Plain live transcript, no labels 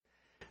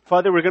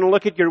Father, we're going to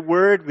look at your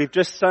word. We've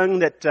just sung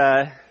that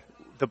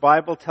the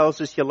Bible tells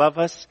us you love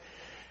us.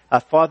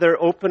 Father,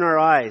 open our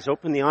eyes,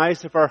 open the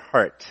eyes of our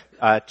heart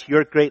to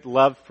your great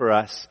love for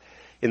us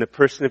in the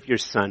person of your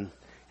Son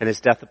and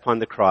his death upon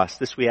the cross.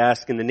 This we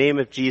ask in the name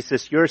of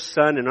Jesus, your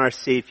Son and our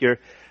Savior.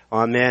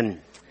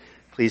 Amen.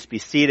 Please be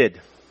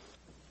seated.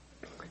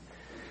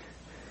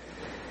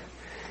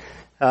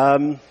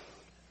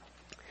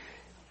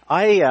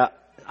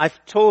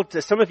 I've told,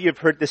 some of you have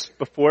heard this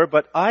before,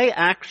 but I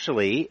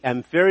actually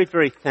am very,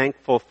 very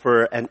thankful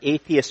for an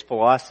atheist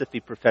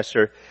philosophy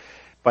professor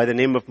by the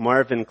name of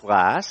Marvin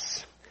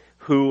Glass,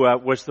 who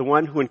was the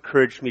one who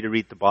encouraged me to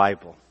read the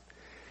Bible.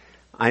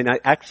 And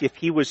actually, if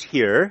he was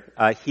here,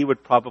 he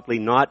would probably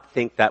not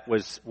think that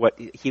was what,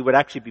 he would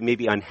actually be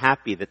maybe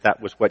unhappy that that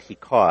was what he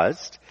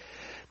caused.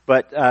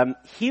 But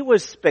he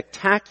was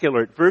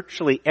spectacular at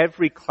virtually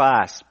every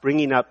class,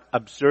 bringing up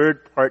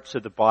absurd parts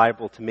of the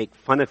Bible to make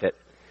fun of it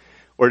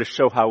or to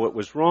show how it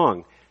was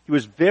wrong. He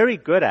was very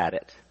good at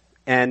it.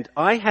 And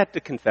I had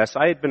to confess,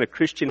 I had been a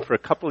Christian for a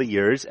couple of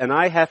years, and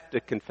I have to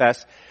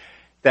confess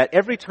that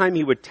every time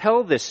he would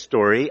tell this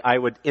story, I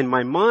would, in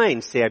my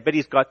mind, say, I bet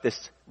he's got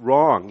this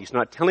wrong. He's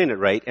not telling it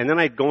right. And then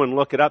I'd go and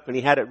look it up, and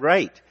he had it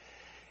right.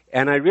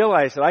 And I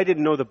realized that I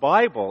didn't know the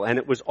Bible, and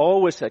it was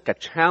always like a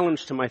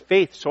challenge to my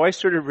faith. So I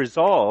sort of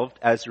resolved,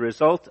 as a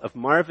result of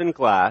Marvin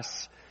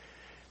Glass,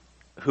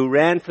 who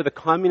ran for the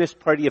Communist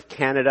Party of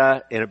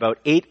Canada in about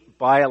 8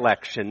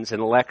 by-elections and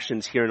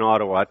elections here in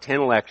Ottawa, 10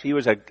 elections. He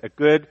was a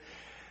good,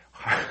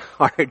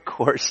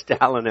 hardcore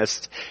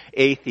Stalinist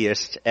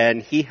atheist,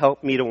 and he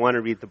helped me to want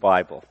to read the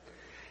Bible.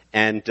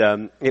 And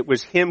it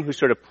was him who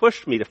sort of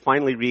pushed me to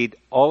finally read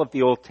all of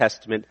the Old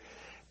Testament,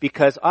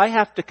 because I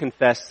have to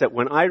confess that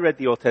when I read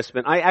the Old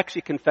Testament, I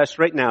actually confess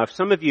right now, if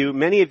some of you,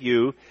 many of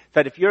you,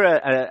 that if you're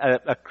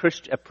a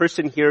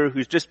person here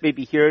who's just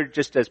maybe here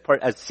just as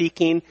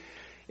seeking,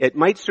 it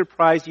might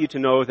surprise you to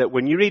know that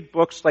when you read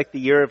books like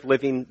The Year of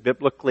Living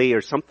Biblically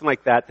or something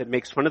like that that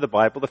makes fun of the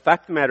Bible, the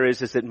fact of the matter is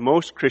that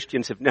most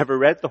Christians have never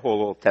read the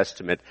whole Old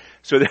Testament.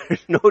 So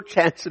there's no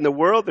chance in the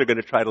world they're going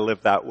to try to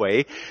live that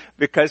way,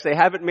 because they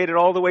haven't made it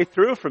all the way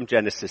through from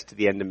Genesis to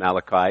the end of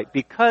Malachi.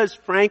 Because,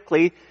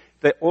 frankly,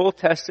 the Old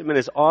Testament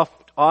is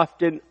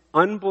often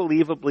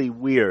unbelievably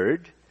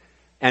weird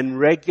and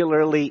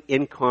regularly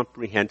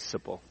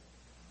incomprehensible.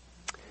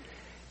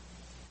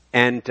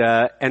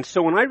 And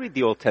so when I read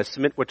the Old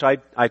Testament, which I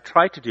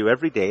try to do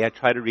every day, I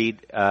try to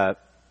read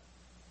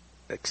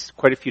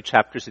quite a few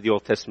chapters of the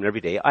Old Testament every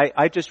day.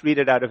 I just read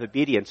it out of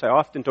obedience. I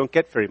often don't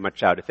get very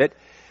much out of it.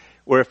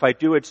 Or if I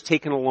do, it's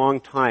taken a long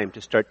time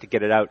to start to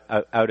get it out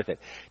of it.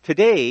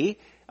 Today,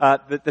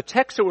 the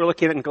text that we're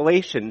looking at in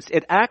Galatians,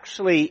 it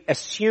actually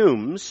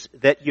assumes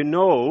that you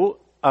know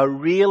a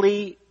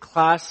really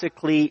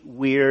classically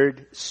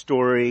weird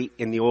story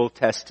in the Old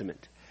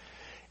Testament.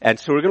 And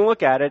so we're going to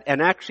look at it,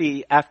 and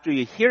actually, after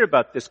you hear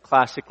about this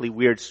classically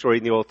weird story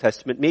in the Old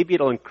Testament, maybe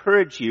it'll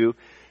encourage you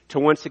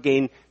to once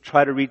again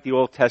try to read the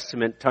Old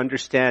Testament to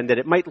understand that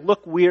it might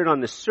look weird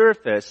on the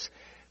surface,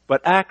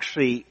 but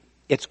actually,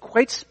 it's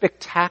quite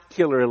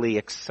spectacularly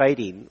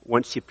exciting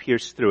once you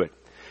pierce through it.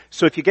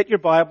 So if you get your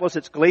Bibles,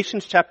 it's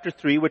Galatians chapter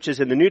 3, which is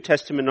in the New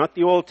Testament, not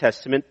the Old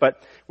Testament,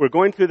 but we're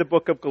going through the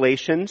book of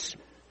Galatians.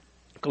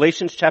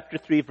 Galatians chapter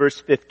 3, verse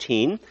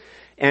 15.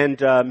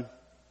 And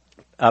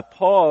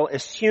Paul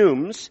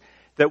assumes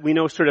that we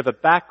know sort of a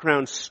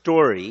background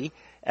story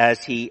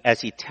as he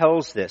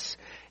tells this.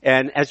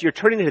 And as you're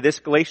turning to this,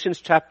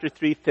 Galatians chapter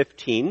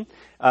 3:15,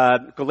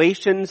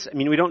 Galatians, I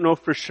mean, we don't know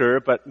for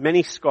sure, but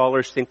many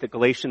scholars think that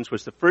Galatians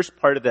was the first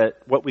part of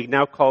what we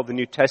now call the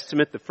New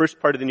Testament, the first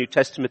part of the New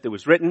Testament that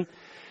was written.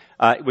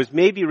 It was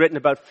maybe written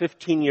about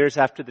 15 years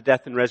after the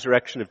death and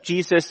resurrection of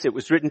Jesus. It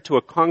was written to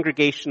a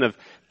congregation of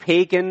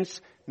pagans,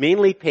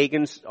 mainly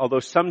pagans, although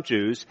some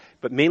Jews,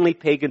 but mainly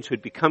pagans who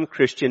had become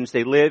Christians.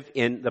 They live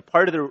in the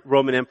part of the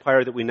Roman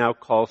Empire that we now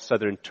call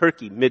southern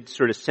Turkey,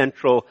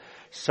 central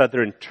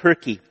southern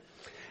Turkey.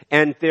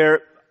 And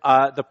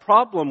the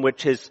problem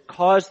which has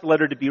caused the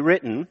letter to be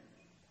written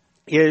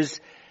is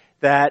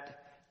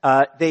that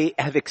they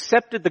have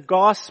accepted the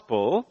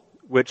gospel,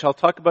 which I'll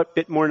talk about a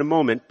bit more in a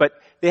moment, but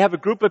they have a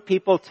group of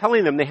people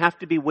telling them they have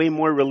to be way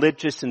more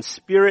religious and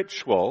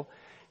spiritual,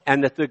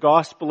 and that the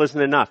gospel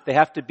isn't enough. They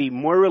have to be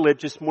more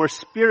religious, more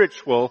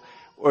spiritual,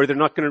 or they're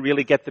not going to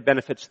really get the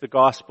benefits of the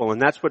gospel.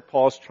 And that's what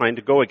Paul's trying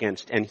to go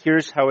against. And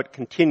here's how it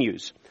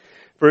continues.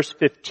 Verse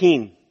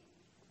 15.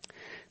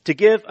 To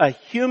give a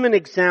human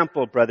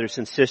example, brothers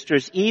and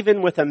sisters,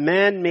 even with a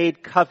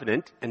man-made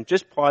covenant, and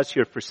just pause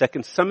here for a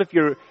second. Some of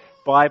your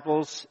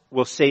Bibles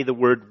will say the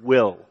word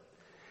will.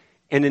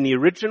 And in the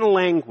original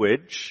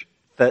language,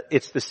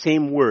 it's the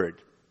same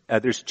word.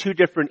 There's 2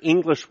 different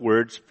English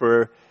words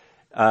for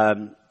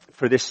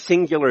this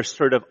singular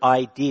sort of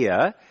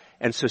idea.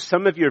 And so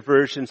some of your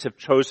versions have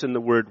chosen the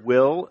word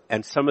will,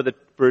 and some of the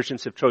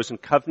versions have chosen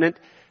covenant.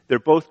 They're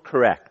both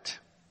correct,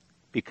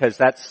 because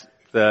that's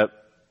the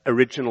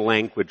original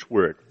language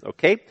word,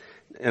 okay?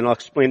 And I'll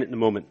explain it in a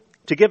moment.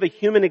 To give a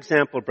human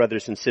example,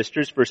 brothers and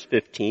sisters, verse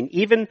 15,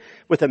 even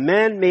with a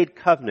man-made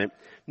covenant,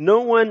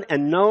 No one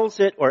annuls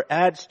it or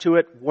adds to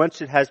it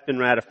once it has been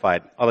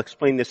ratified. I'll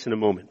explain this in a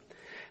moment.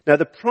 Now,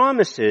 the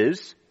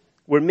promises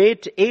were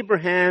made to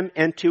Abraham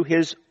and to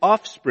his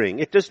offspring.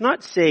 It does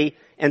not say,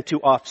 and to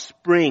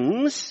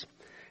offsprings,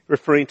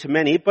 referring to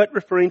many, but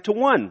referring to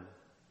one,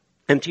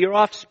 and to your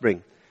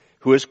offspring,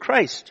 who is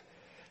Christ.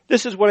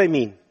 This is what I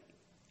mean.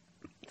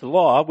 The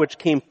law, which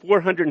came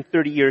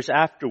 430 years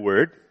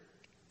afterward,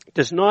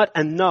 does not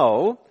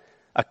annul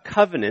a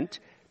covenant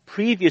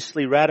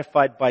previously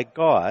ratified by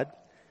God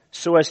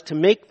so as to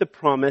make the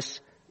promise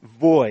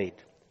void.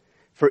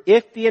 For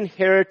if the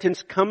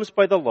inheritance comes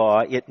by the law,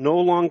 it no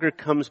longer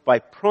comes by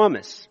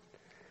promise,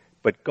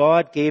 but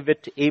God gave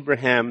it to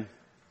Abraham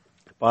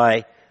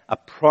by a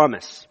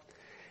promise.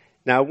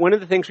 Now, one of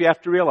the things we have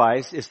to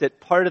realize is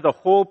that part of the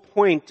whole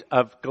point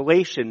of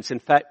Galatians, in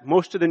fact,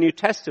 most of the New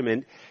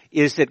Testament,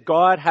 is that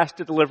God has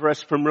to deliver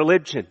us from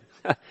religion.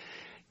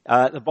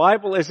 The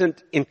Bible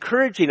isn't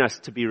encouraging us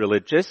to be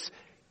religious.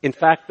 In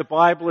fact, the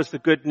Bible is the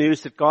good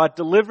news that God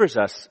delivers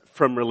us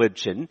from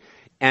religion.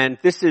 And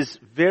this is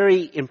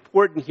very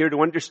important here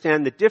to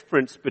understand the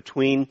difference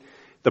between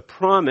the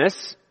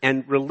promise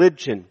and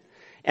religion.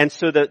 And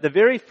so the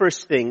very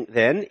first thing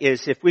then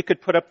is, if we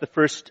could put up the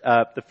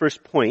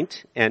first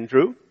point,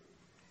 Andrew,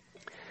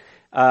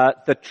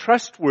 the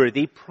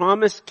trustworthy,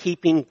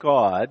 promise-keeping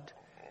God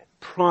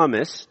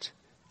promised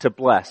to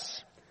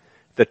bless.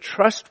 The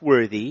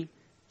trustworthy,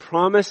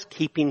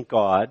 promise-keeping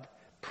God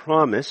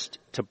promised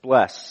to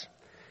bless.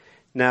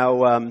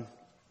 Now,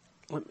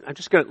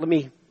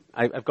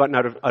 I've gotten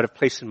out of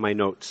place in my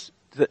notes.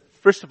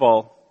 First of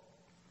all,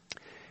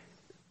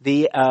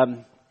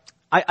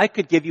 I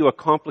could give you a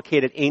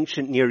complicated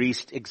ancient Near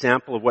East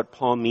example of what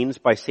Paul means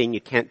by saying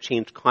you can't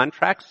change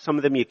contracts. Some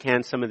of them you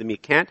can, some of them you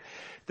can't.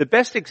 The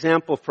best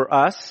example for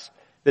us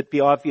that'd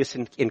be obvious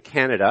in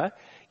Canada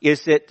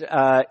is that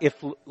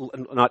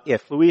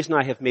Louise and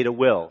I have made a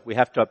will. We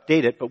have to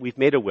update it, but we've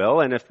made a will,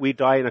 and if we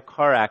die in a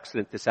car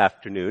accident this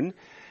afternoon,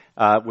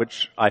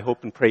 which I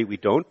hope and pray we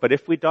don't, but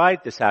if we died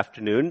this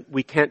afternoon,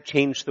 we can't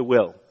change the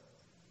will.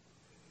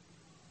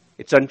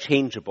 It's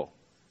unchangeable.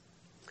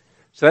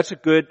 So that's a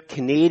good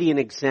Canadian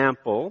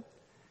example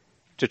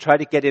to try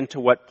to get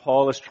into what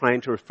Paul is trying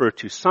to refer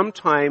to.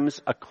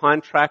 Sometimes a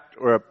contract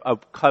or a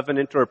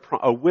covenant or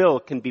a will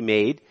can be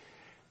made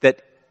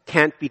that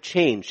can't be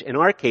changed. In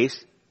our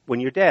case, when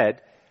you're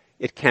dead,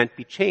 it can't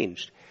be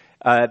changed.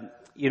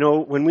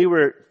 When we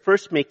were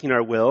first making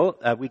our will,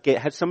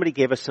 somebody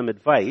gave us some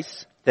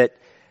advice that,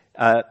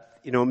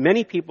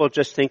 many people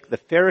just think the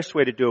fairest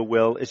way to do a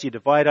will is you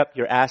divide up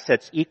your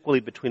assets equally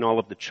between all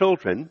of the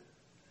children.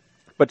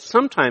 But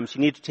sometimes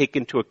you need to take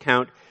into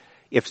account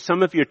if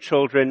some of your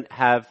children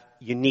have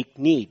unique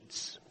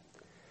needs.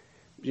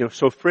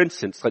 So for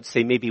instance, let's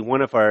say maybe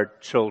one of our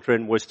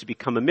children was to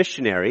become a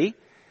missionary,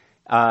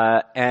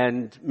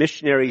 and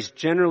missionaries,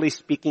 generally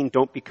speaking,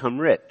 don't become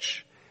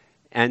rich.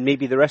 And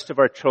maybe the rest of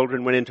our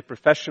children went into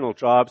professional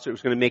jobs that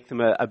was going to make them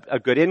a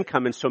good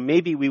income, and so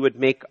maybe we would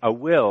make a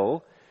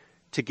will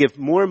to give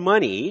more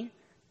money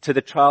to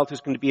the child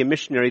who's going to be a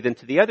missionary than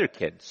to the other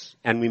kids.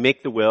 And we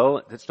make the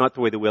will. That's not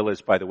the way the will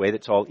is, by the way.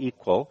 That's all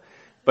equal.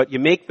 But you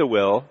make the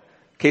will,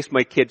 in case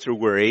my kids are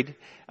worried.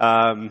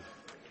 By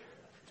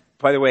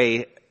the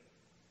way,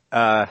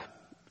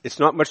 it's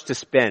not much to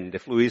spend.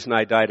 If Louise and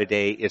I die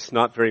today, it's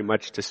not very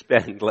much to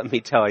spend, let me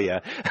tell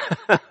you.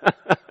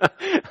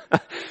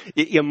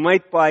 You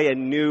might buy a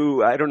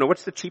new, I don't know,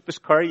 what's the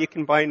cheapest car you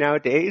can buy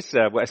nowadays?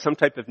 Some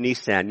type of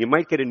Nissan. You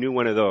might get a new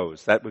one of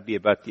those. That would be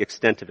about the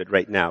extent of it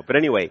right now. But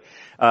anyway,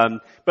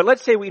 but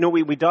let's say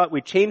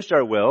we changed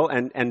our will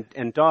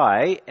and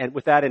die, and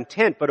with that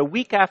intent, but a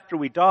week after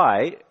we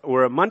die,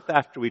 or a month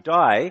after we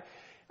die,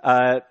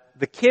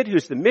 the kid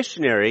who's the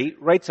missionary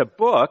writes a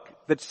book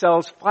that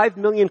sells 5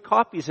 million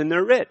copies and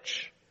they're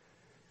rich.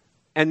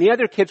 And the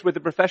other kids with the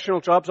professional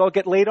jobs all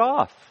get laid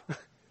off.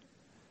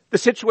 The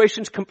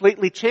situation's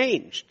completely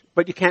changed,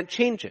 but you can't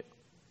change it.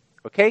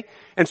 Okay?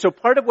 And so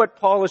part of what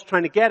Paul is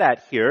trying to get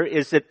at here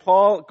is that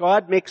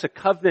God makes a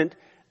covenant,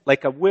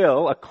 like a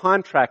will, a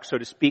contract, so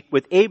to speak,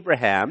 with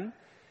Abraham.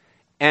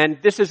 And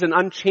this is an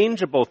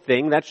unchangeable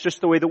thing. That's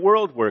just the way the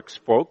world works,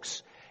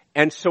 folks.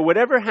 And so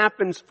whatever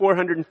happens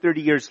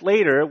 430 years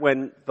later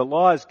when the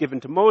law is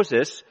given to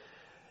Moses,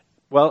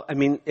 well,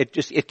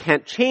 it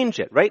can't change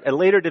it, right? A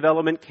later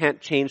development can't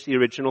change the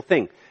original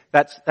thing.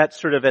 That's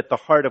sort of at the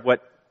heart of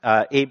what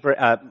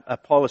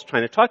Paul is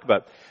trying to talk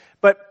about.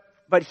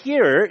 But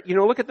here,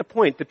 look at the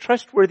point. The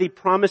trustworthy,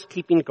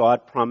 promise-keeping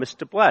God promised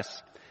to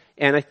bless.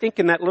 And I think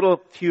in that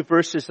little few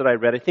verses that I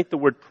read, I think the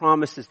word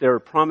promise is there, or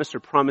promise or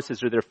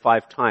promises are there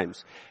 5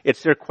 times.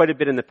 It's there quite a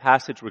bit in the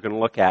passage we're going to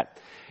look at.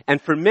 And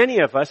for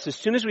many of us, as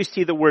soon as we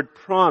see the word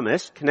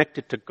promise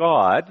connected to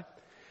God,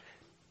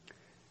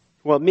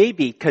 well,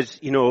 maybe because,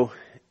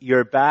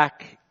 you're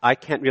back, I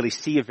can't really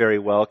see you very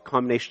well,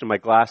 combination of my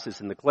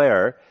glasses and the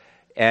glare,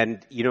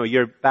 and,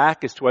 your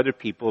back is to other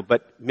people,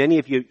 but many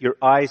of you, your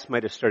eyes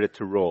might have started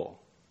to roll.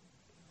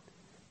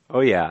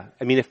 Oh yeah.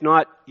 If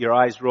not your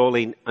eyes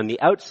rolling on the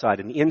outside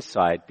and the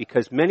inside,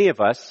 because many of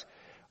us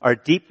are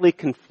deeply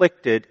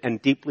conflicted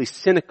and deeply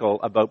cynical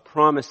about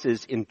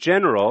promises in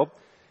general,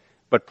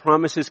 but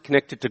promises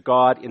connected to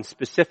God in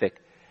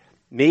specific.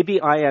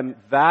 Maybe I am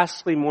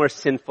vastly more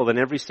sinful than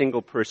every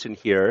single person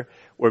here,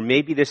 or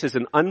maybe this is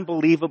an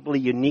unbelievably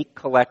unique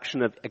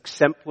collection of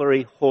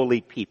exemplary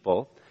holy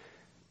people,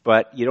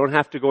 but you don't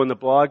have to go in the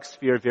blog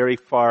sphere very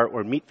far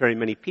or meet very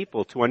many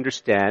people to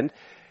understand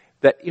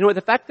that,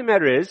 the fact of the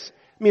matter is,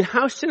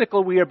 how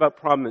cynical we are about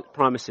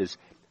promises.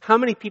 How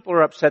many people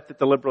are upset that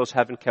the Liberals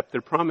haven't kept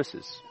their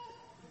promises?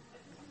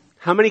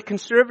 How many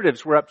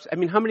conservatives were upset?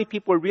 How many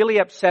people were really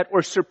upset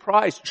or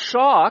surprised,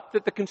 shocked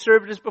that the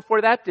conservatives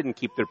before that didn't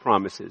keep their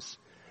promises?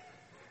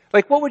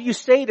 Like, what would you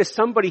say to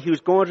somebody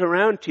who's going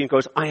around to you and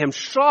goes, I am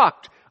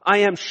shocked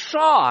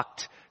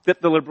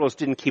that the Liberals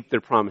didn't keep their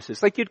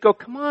promises? Like, you'd go,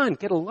 come on,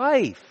 get a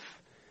life.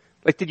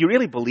 Like, did you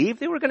really believe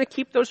they were going to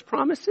keep those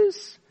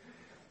promises?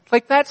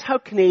 Like, that's how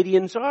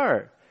Canadians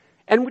are.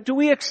 And do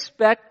we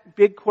expect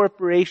big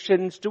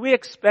corporations? Do we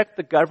expect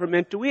the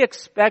government? Do we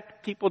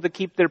expect people to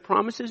keep their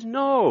promises?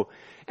 No.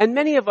 And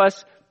many of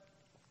us,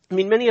 in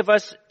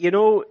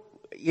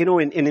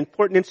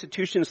important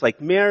institutions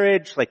like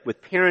marriage, like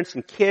with parents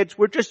and kids,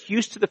 we're just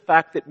used to the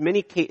fact that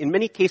in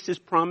many cases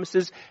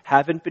promises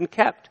haven't been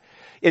kept.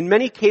 In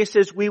many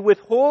cases, we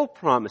withhold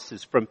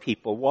promises from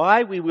people.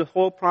 Why? We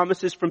withhold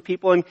promises from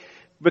people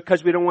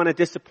because we don't want to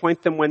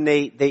disappoint them when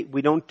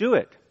we don't do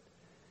it.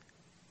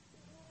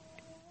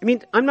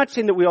 I'm not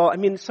saying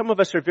that some of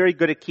us are very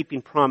good at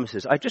keeping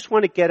promises. I just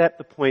want to get at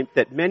the point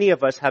that many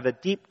of us have a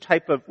deep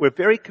we're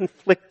very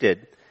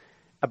conflicted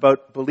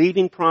about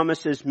believing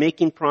promises,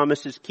 making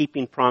promises,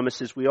 keeping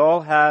promises. We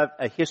all have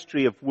a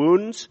history of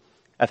wounds,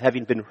 of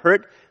having been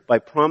hurt by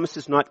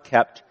promises not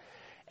kept.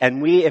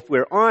 And we, if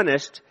we're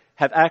honest,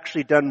 have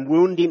actually done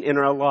wounding in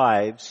our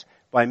lives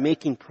by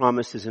making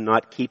promises and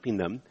not keeping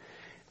them.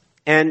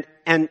 And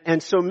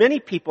so many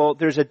people,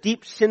 there's a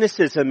deep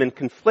cynicism and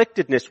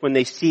conflictedness when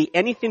they see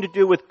anything to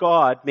do with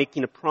God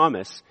making a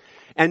promise.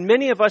 And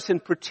many of us in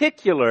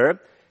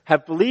particular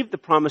have believed the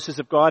promises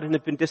of God and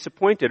have been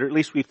disappointed, or at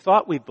least we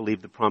thought we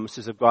believed the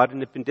promises of God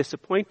and have been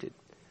disappointed.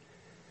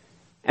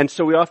 And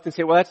so we often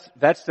say, well,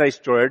 that's nice,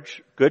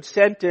 George. Good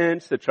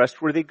sentence. The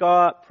trustworthy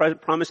God,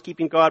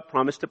 promise-keeping God,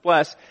 promise to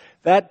bless.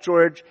 That,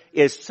 George,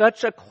 is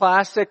such a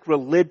classic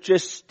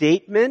religious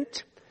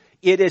statement.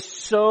 It is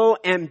so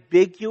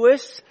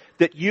ambiguous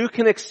that you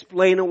can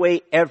explain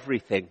away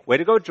everything. Way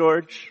to go,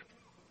 George.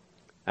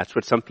 That's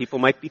what some people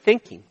might be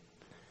thinking.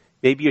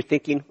 Maybe you're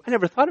thinking, I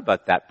never thought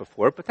about that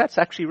before, but that's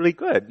actually really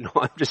good. No,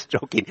 I'm just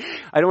joking.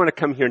 I don't want to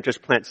come here and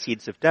just plant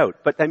seeds of doubt.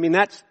 But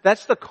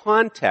that's the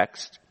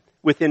context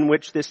within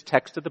which this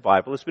text of the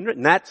Bible has been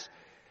written. That's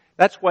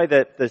why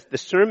the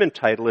sermon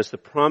title is The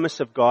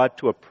Promise of God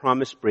to a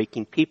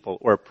Promise-Breaking People,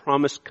 or a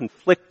promise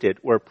conflicted,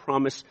 or a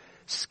promise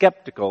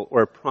skeptical,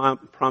 or a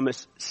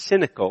promise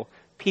cynical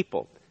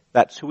people.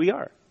 That's who we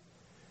are.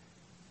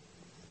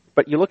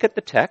 But you look at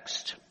the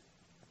text,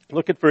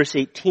 look at verse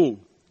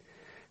 18.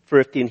 For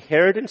if the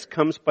inheritance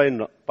comes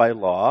by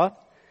law,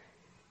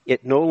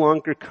 it no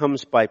longer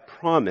comes by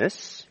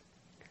promise,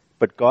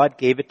 but God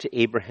gave it to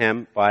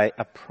Abraham by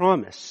a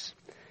promise.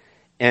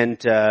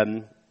 And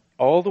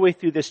all the way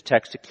through this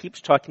text, it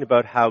keeps talking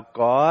about how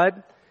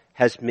God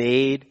has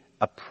made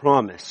a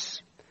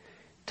promise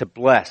to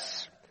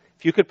bless.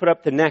 If you could put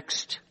up the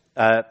next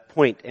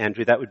point,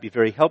 Andrew, that would be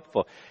very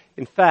helpful.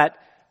 In fact,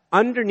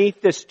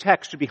 underneath this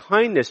text, or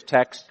behind this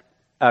text,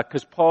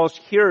 because Paul's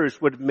hearers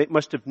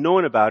must have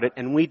known about it,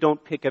 and we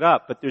don't pick it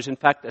up, but there's in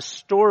fact a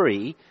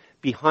story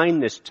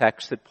behind this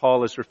text that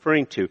Paul is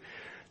referring to.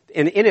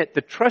 And in it,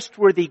 the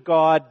trustworthy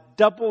God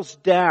doubles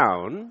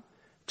down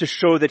to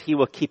show that he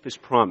will keep his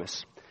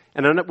promise.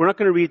 And we're not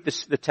going to read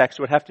the text,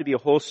 it would have to be a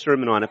whole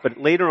sermon on it, but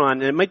later on,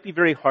 and it might be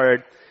very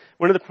hard,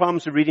 one of the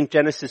problems of reading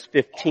Genesis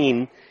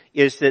 15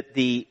 is that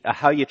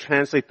how you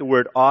translate the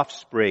word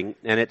offspring,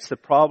 and it's the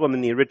problem in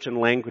the original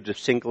language of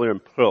singular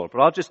and plural.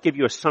 But I'll just give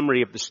you a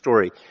summary of the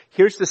story.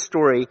 Here's the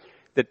story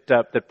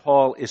that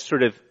Paul is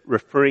sort of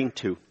referring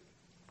to.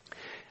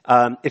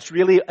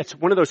 It's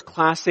one of those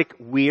classic,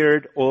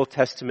 weird Old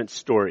Testament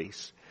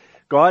stories.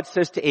 God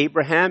says to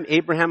Abraham,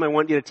 I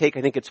want you to take,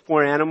 I think it's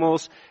 4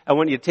 animals. I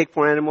want you to take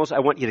 4 animals.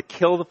 I want you to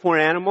kill the 4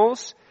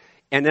 animals.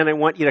 And then I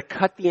want you to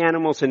cut the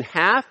animals in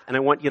half, and I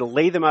want you to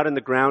lay them out on the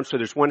ground so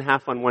there's one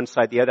half on one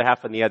side, the other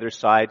half on the other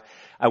side.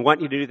 I want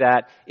you to do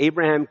that.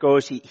 Abraham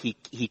goes,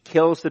 he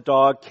kills the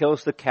dog,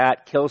 kills the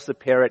cat, kills the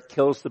parrot,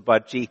 kills the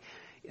budgie.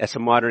 That's a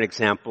modern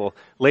example.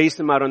 Lays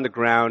them out on the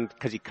ground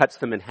because he cuts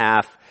them in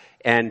half,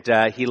 and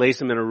he lays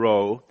them in a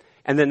row.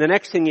 And then the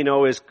next thing you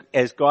know is,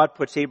 as God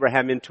puts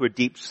Abraham into a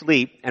deep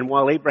sleep, and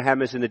while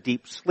Abraham is in a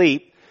deep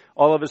sleep,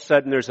 all of a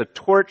sudden there's a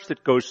torch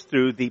that goes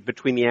through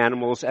between the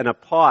animals, and a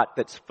pot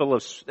that's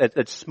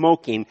that's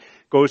smoking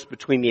goes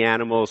between the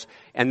animals,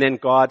 and then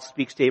God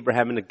speaks to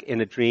Abraham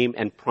in a dream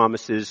and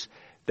promises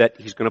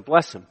that he's going to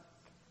bless him.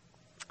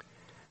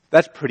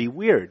 That's pretty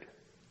weird,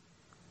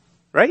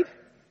 right?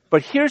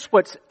 But here's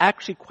what's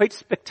actually quite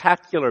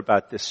spectacular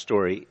about this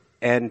story,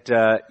 and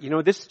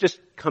this just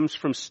comes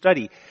from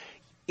study.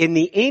 in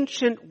the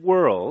ancient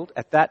world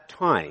at that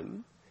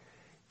time,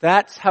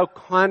 that's how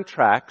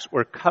contracts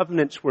or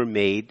covenants were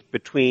made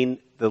between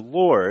the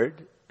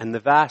Lord and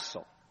the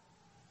vassal.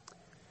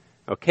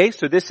 Okay,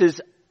 so this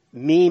is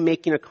me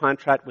making a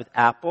contract with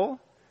Apple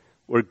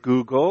or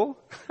Google,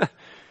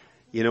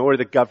 or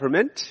the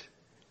government,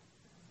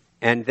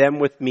 and them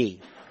with me.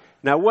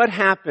 Now what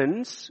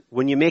happens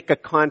when you make a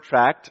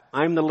contract?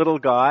 I'm the little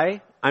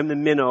guy, I'm the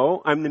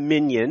minnow, I'm the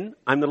minion,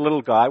 I'm the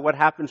little guy. What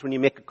happens when you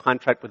make a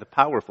contract with a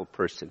powerful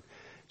person?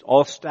 It's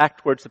all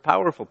stacked towards the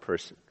powerful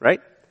person,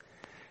 right?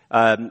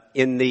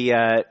 In the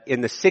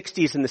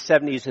 60s and the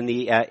 70s and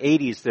the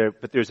 80s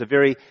there's a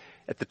very,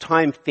 at the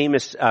time,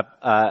 famous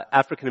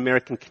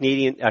African-American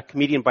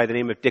comedian by the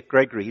name of Dick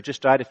Gregory. He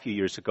just died a few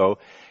years ago.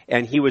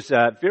 And he was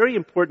a very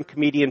important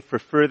comedian for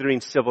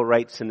furthering civil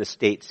rights in the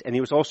States. And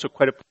he was also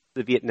quite a part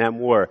of the Vietnam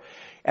War.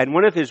 And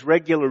one of his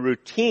regular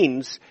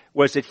routines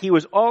was that he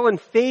was all in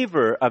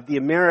favor of the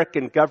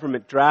American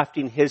government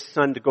drafting his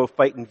son to go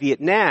fight in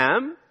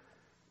Vietnam.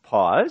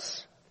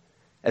 Pause.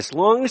 As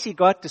long as he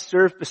got to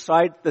serve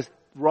beside the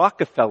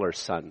Rockefeller's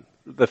son,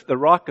 the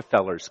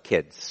Rockefeller's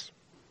kids.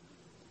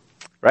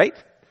 Right?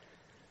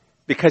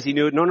 Because he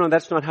knew, no,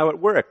 that's not how it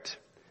worked.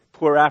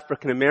 Poor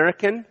African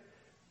American,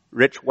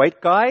 rich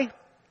white guy,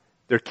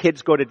 their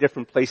kids go to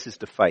different places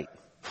to fight.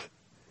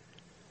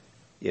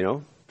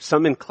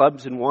 Some in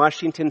clubs in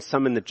Washington,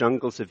 some in the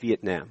jungles of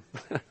Vietnam.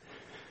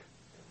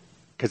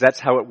 Because that's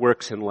how it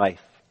works in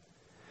life.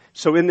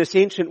 So in this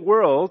ancient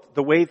world,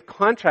 the way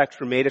contracts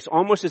were made, it's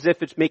almost as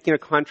if it's making a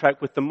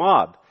contract with the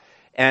mob.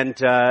 And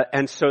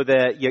so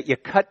you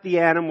cut the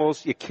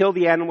animals, you kill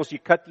the animals, you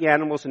cut the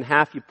animals in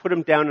half, you put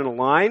them down in a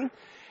line,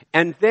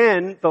 and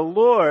then the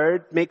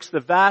Lord makes the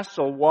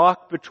vassal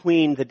walk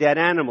between the dead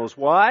animals.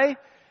 Why?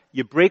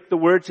 You break the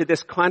words of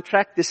this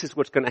contract, this is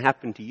what's going to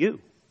happen to you.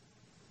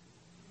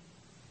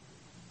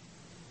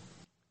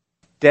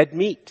 Dead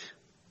meat.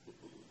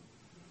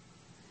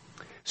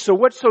 So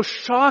what's so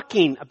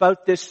shocking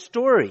about this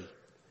story?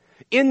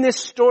 In this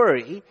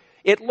story,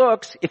 it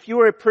looks, if you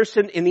were a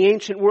person in the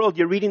ancient world,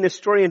 you're reading this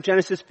story in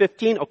Genesis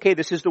 15, okay,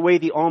 this is the way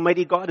the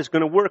Almighty God is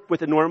going to work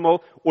with a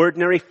normal,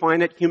 ordinary,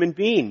 finite human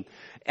being.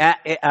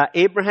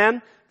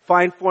 Abraham,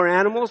 find 4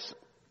 animals,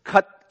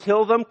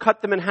 kill them,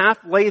 cut them in half,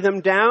 lay them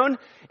down,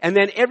 and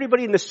then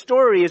everybody in the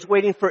story is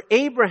waiting for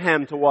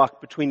Abraham to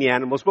walk between the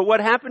animals. But what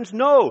happens?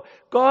 No.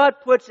 God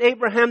puts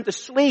Abraham to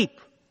sleep.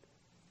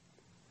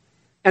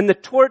 And the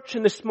torch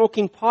and the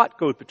smoking pot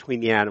go between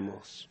the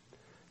animals.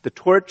 The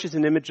torch is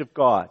an image of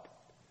God.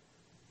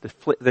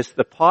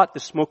 The pot, the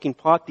smoking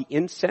pot, the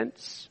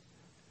incense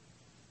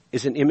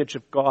is an image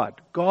of God.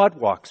 God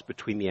walks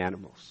between the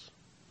animals.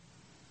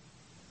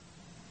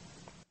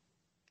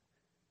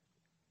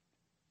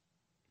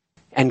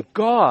 And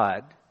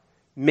God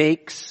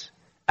makes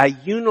a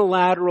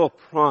unilateral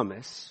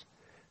promise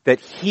that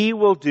He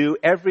will do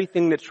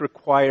everything that's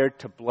required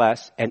to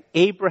bless, and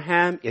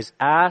Abraham is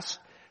asked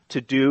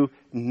to do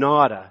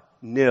nada,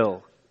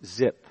 nil,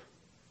 zip.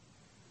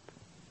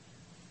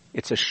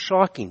 It's a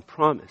shocking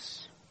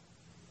promise.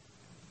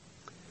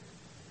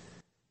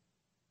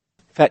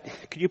 In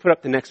fact, could you put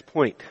up the next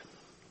point?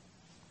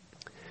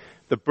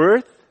 The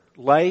birth,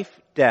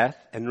 life, death,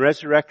 and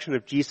resurrection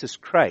of Jesus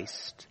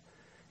Christ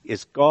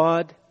is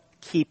God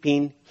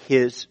keeping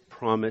His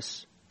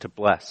promise to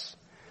bless.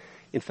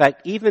 In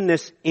fact, even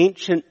this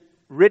ancient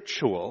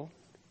ritual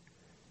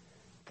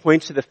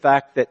points to the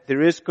fact that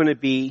there is going to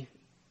be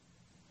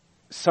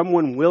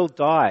someone will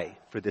die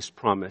for this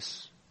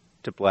promise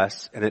to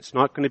bless, and it's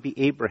not going to be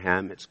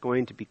Abraham, it's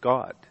going to be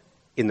God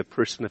in the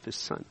person of His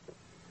Son.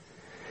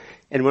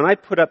 And when I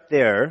put up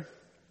there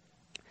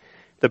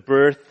the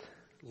birth,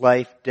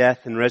 life,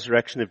 death, and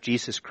resurrection of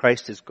Jesus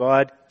Christ as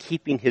God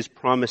keeping His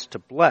promise to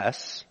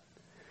bless,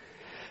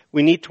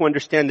 we need to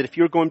understand that if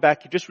you're going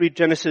back, you just read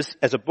Genesis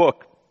as a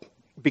book,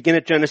 begin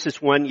at Genesis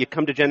 1, you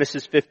come to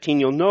Genesis 15,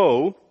 you'll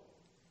know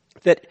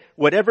that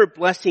whatever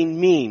blessing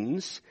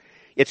means,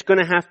 it's going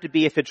to have to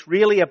be, if it's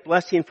really a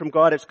blessing from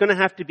God, it's going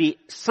to have to be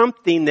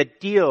something that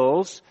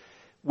deals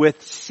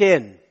with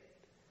sin.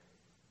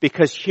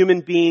 Because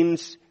human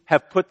beings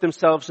have put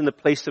themselves in the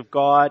place of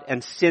God,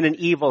 and sin and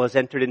evil has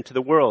entered into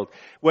the world.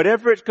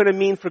 Whatever it's going to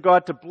mean for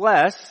God to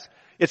bless,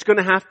 it's going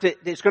to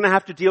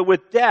have to deal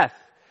with death.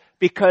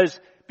 Because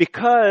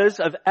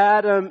of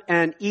Adam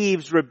and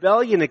Eve's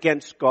rebellion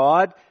against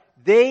God,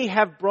 they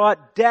have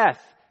brought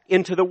death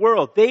into the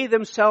world. They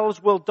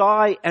themselves will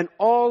die, and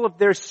all of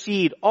their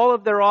seed, all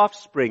of their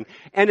offspring.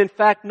 And in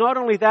fact, not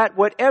only that,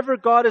 whatever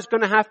God is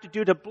going to have to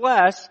do to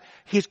bless,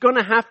 He's going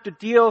to have to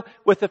deal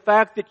with the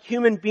fact that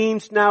human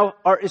beings now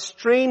are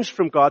estranged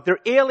from God. They're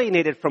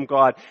alienated from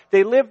God.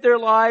 They live their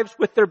lives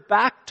with their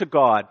back to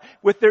God,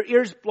 with their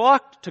ears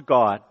blocked to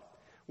God,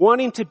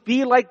 wanting to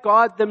be like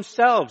God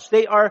themselves.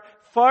 They are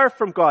far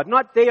from God.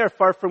 Not they are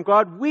far from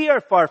God. We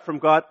are far from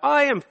God.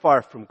 I am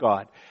far from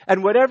God.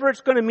 And whatever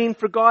it's going to mean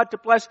for God to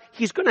bless,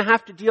 He's going to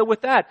have to deal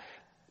with that.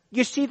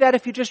 You see that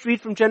if you just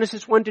read from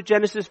Genesis 1 to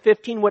Genesis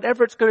 15,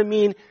 whatever it's going to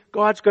mean,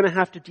 God's going to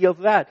have to deal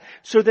with that.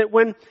 So that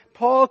when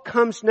Paul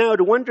comes now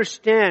to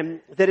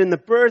understand that in the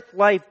birth,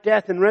 life,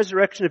 death, and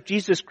resurrection of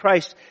Jesus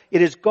Christ,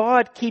 it is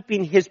God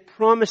keeping his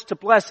promise to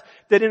bless.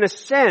 That in a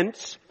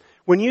sense,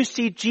 when you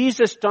see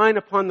Jesus dying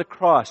upon the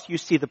cross, you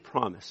see the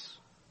promise.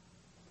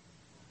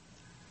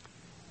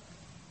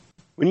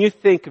 When you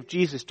think of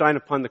Jesus dying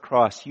upon the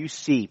cross, you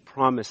see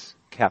promise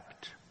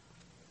kept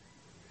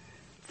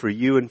for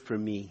you and for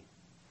me.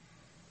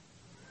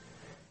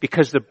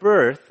 Because the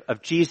birth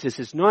of Jesus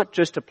is not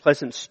just a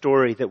pleasant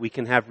story that we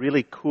can have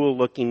really cool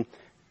looking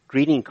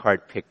greeting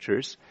card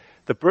pictures.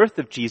 The birth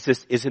of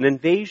Jesus is an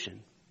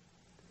invasion.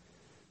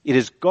 It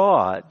is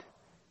God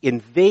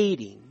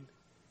invading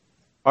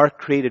our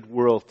created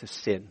world to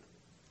sin.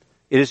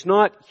 It is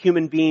not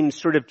human beings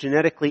sort of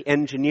genetically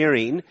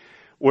engineering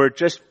or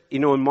just,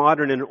 in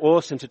modern and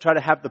Olsen to try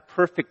to have the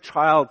perfect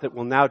child that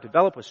will now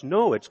develop us.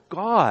 No, it's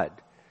God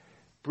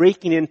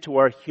breaking into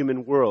our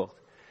human world.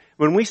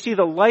 When we see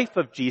the life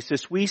of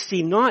Jesus, we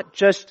see not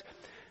just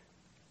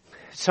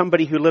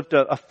somebody who lived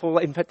a full,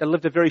 in fact, that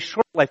lived a very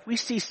short life. We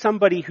see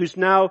somebody who's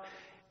now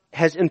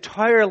has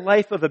entire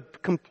life of a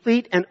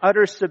complete and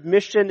utter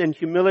submission and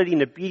humility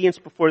and obedience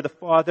before the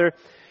Father.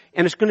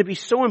 And it's going to be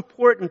so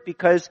important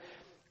because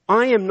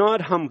I am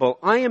not humble.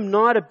 I am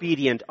not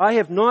obedient. I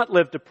have not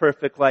lived a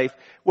perfect life.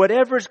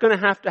 Whatever is going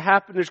to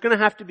happen, there's going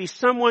to have to be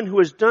someone who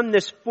has done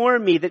this for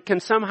me that can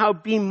somehow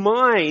be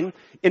mine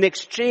in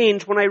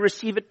exchange when I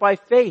receive it by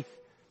faith.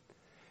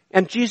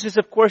 And Jesus,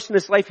 of course, in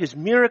his life, his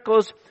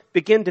miracles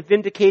begin to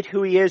vindicate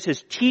who he is.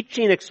 His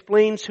teaching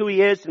explains who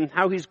he is and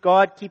how he's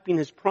God keeping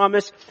his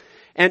promise.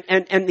 And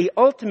the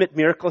ultimate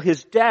miracle,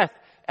 his death,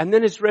 and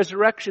then his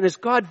resurrection, is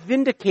God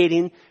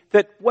vindicating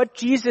that what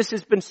Jesus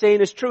has been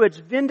saying is true. It's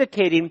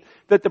vindicating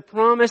that the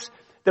promise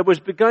that was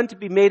begun to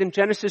be made in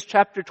Genesis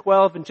chapter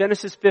 12 and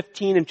Genesis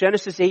 15 and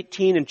Genesis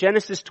 18 and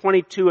Genesis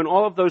 22 and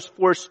all of those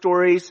four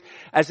stories,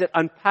 as it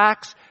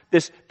unpacks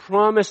this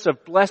promise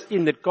of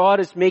blessing that God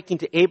is making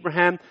to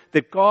Abraham,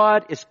 that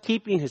God is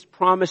keeping his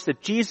promise,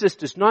 that Jesus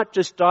does not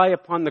just die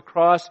upon the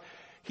cross.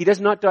 He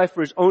does not die for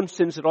his own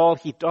sins at all.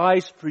 He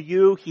dies for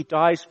you. He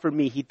dies for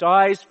me. He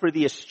dies for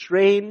the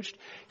estranged.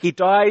 He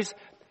dies.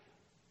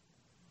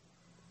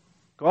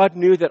 God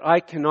knew that I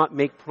cannot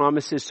make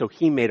promises, so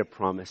he made a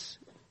promise.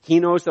 He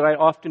knows that I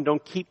often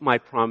don't keep my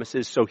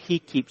promises, so he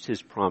keeps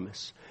his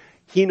promise.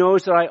 He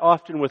knows that I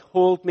often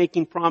withhold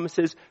making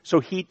promises, so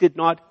he did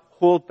not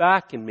hold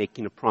back in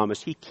making a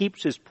promise. He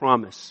keeps his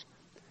promise.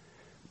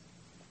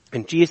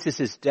 And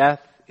Jesus'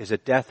 death is a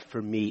death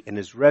for me, and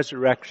his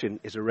resurrection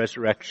is a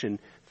resurrection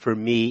for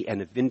me, and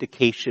a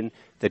vindication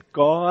that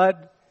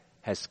God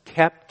has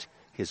kept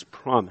his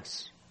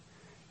promise.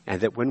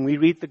 And that when we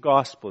read the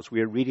Gospels,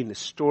 we are reading the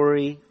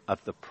story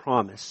of the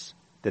promise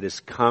that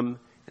has come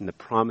and the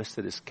promise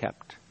that is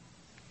kept.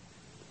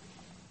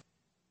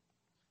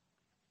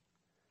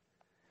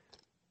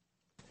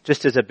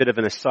 Just as a bit of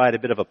an aside, a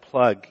bit of a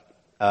plug,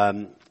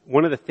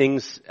 one of the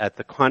things at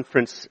the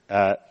conference,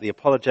 the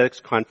Apologetics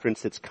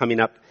Conference that's coming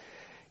up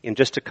in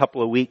just a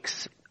couple of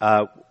weeks,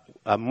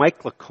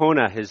 Mike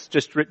Licona has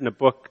just written a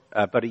book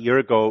about a year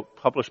ago,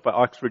 published by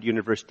Oxford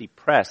University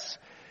Press,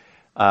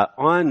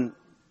 on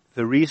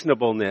the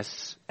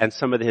reasonableness and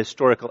some of the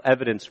historical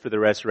evidence for the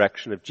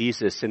resurrection of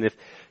Jesus. And if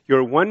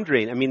you're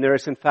wondering, there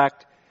is in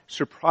fact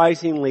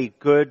surprisingly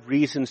good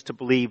reasons to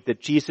believe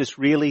that Jesus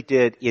really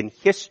did in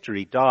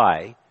history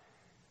die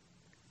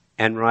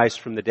and rise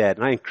from the dead.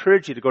 And I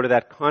encourage you to go to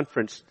that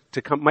conference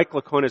to come. Mike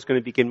Licona is going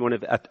to begin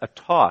a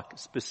talk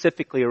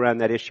specifically around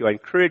that issue. I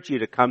encourage you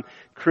to come,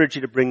 encourage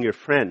you to bring your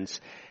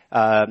friends.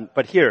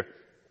 But here,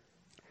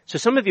 so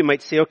some of you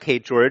might say, okay,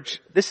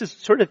 George, this is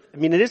sort of,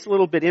 it is a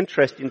little bit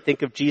interesting to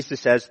think of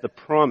Jesus as the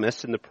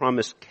promise and the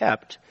promise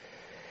kept.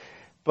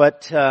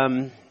 But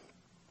I'm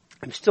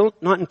still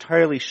not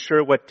entirely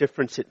sure what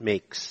difference it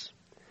makes.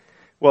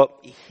 Well,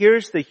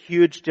 here's the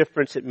huge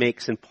difference it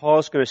makes, and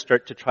Paul's going to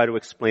start to try to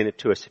explain it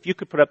to us. If you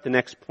could put up the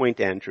next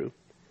point, Andrew.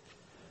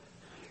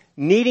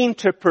 Needing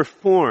to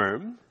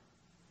perform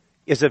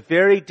is a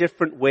very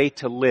different way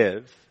to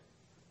live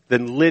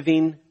than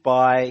living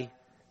by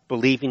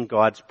believing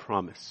God's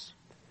promise.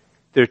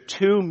 They're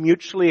two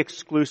mutually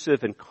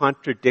exclusive and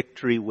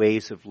contradictory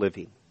ways of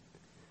living.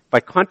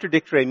 By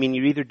contradictory, I mean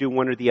you either do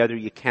one or the other,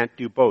 you can't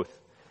do both.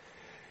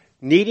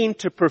 Needing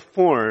to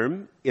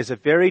perform is a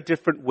very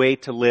different way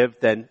to live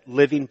than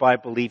living by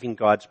believing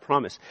God's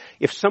promise.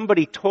 If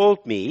somebody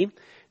told me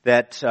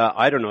that,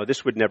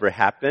 this would never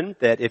happen,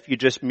 that if you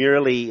just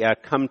merely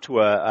come to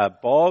a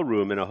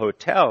ballroom in a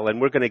hotel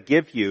and we're going to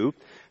give you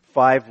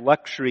 5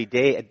 luxury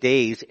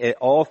days,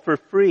 all for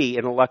free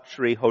in a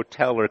luxury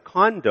hotel or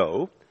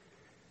condo,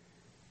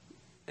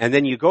 and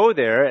then you go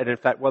there, and in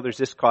fact, there's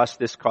this cost,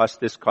 this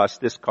cost, this cost,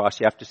 this cost.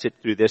 You have to sit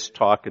through this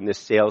talk and this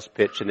sales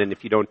pitch, and then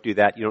if you don't do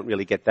that, you don't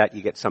really get that.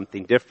 You get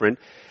something different.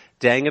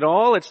 Dang it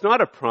all, it's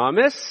not a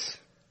promise.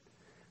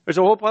 There's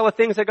a whole pile of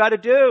things I got to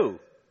do.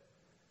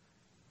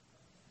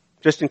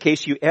 Just in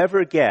case you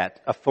ever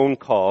get a phone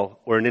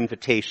call or an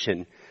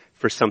invitation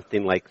for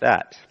something like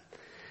that.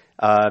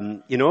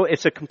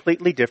 It's a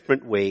completely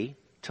different way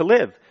to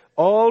live.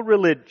 all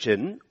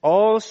religion,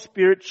 all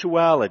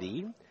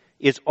spirituality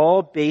is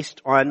all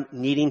based on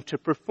needing to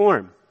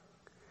perform.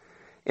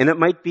 And it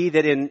might be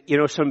that in,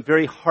 some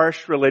very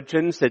harsh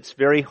religions, it's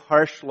very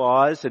harsh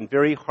laws and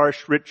very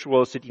harsh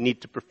rituals that you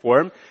need to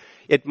perform.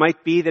 It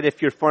might be that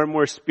if you're far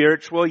more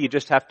spiritual, you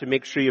just have to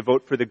make sure you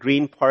vote for the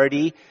Green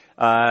Party,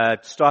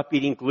 stop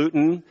eating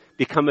gluten,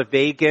 become a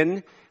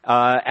vegan,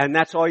 and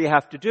that's all you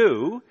have to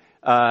do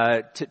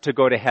to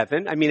go to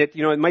heaven. I mean,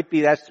 it might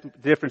be that's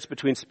the difference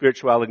between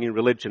spirituality and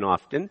religion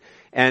often.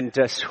 And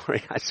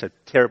sorry, that's a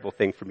terrible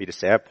thing for me to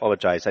say. I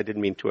apologize. I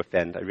didn't mean to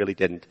offend. I really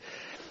didn't.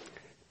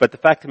 But the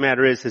fact of the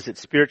matter is that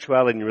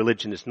spirituality and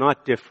religion is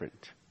not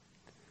different.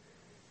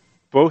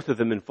 Both of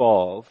them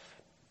involve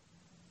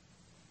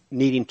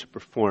needing to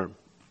perform.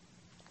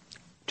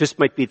 Just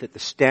might be that the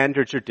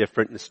standards are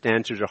different and the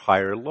standards are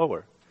higher or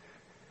lower.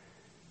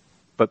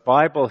 But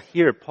Bible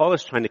here, Paul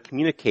is trying to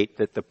communicate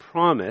that the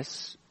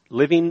promise,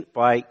 living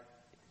by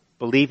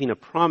believing a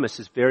promise,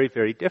 is very,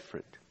 very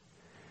different.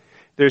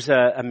 There's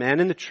a man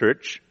in the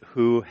church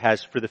who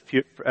has, for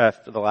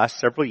the last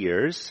several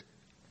years,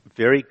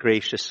 very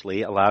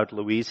graciously allowed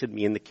Louise and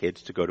me and the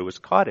kids to go to his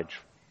cottage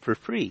for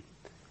free.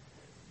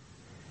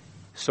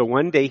 So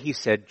one day he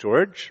said,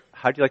 "George,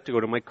 how'd you like to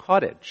go to my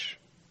cottage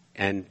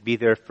and be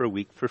there for a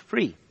week for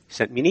free?" He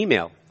sent me an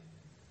email.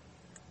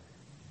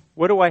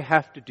 What do I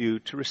have to do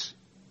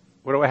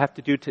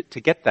to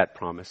get that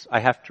promise?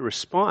 I have to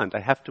respond. I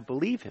have to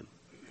believe him.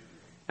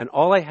 And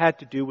all I had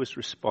to do was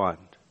respond.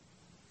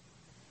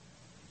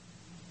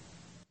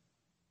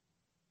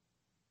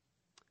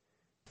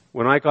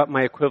 When I got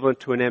my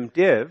equivalent to an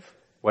MDiv,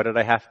 what did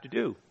I have to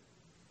do?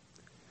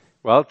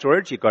 Well,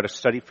 George, you've got to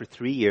study for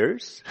 3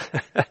 years.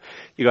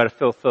 You got to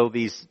fulfill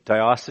these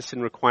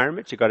diocesan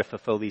requirements. You got to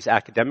fulfill these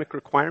academic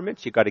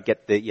requirements. You got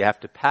to you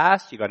have to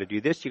pass. You got to do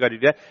this. You got to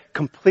do that.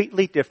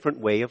 Completely different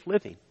way of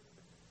living.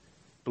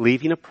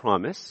 Believing a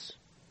promise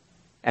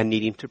and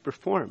needing to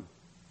perform.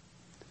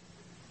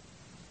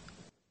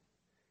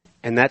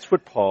 And that's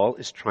what Paul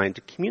is trying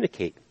to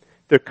communicate.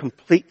 They're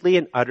completely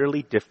and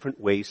utterly different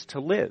ways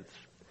to live.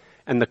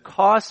 And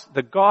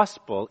the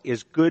gospel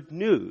is good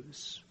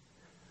news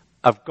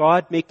of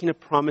God making a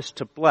promise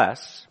to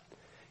bless,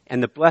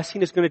 and the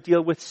blessing is going to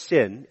deal with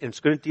sin, and it's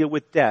going to deal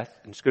with death,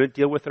 and it's going to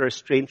deal with our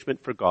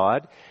estrangement for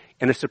God,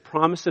 and it's a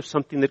promise of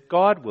something that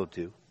God will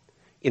do.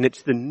 And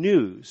it's the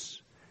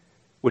news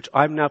which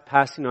I'm now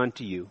passing on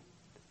to you.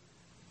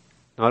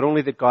 Not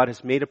only that God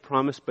has made a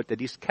promise, but that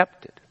He's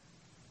kept it.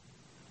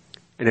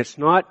 And it's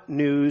not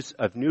news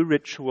of new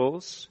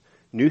rituals,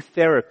 new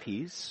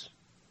therapies,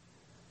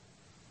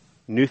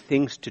 new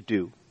things to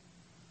do,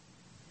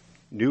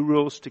 new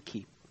rules to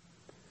keep.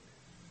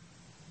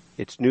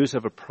 It's news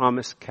of a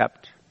promise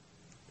kept,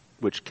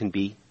 which can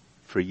be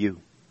for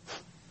you.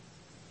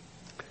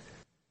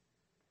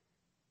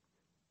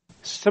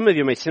 Some of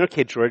you might say,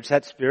 "Okay, George,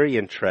 that's very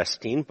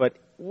interesting, but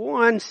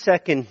one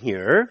second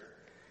here.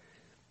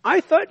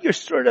 I thought you're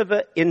sort of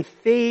in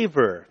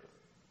favor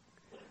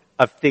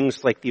of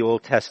things like the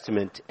Old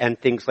Testament and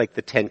things like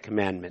the Ten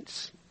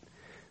Commandments.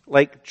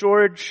 Like,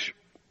 George,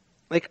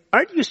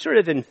 aren't you sort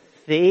of in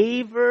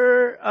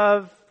favor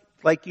of,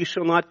 you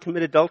shall not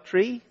commit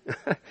adultery?"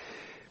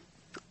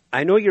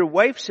 I know your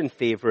wife's in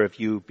favor of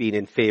you being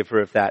in favor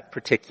of that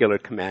particular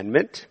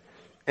commandment.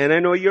 And I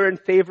know you're in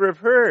favor of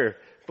her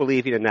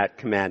believing in that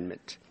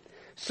commandment.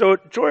 So,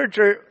 George,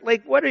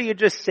 what are you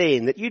just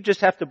saying? That you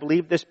just have to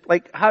believe this?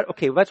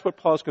 Okay, well, that's what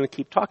Paul's going to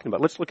keep talking about.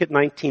 Let's look at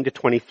 19 to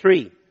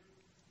 23.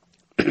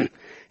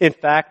 In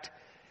fact,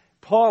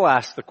 Paul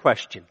asked the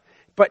question.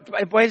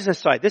 But by this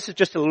aside, this is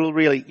just a little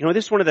really,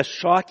 this is one of the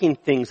shocking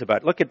things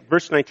about it. Look at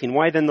verse 19.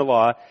 Why then the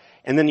law?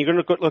 And then you're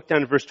going to look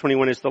down to verse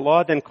 21. Is the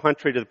law then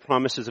contrary to the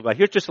promises of God?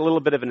 Here's just a little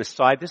bit of an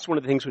aside. This is one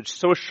of the things which is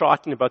so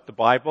shocking about the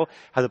Bible,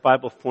 how the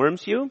Bible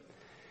forms you.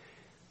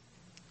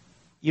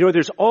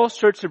 There's all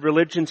sorts of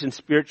religions and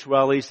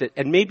spiritualities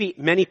and maybe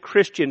many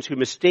Christians who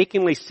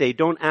mistakenly say,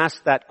 "Don't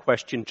ask that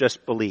question,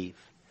 just believe."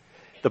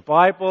 The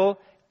Bible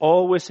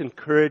always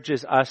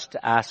encourages us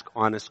to ask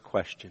honest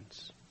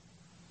questions.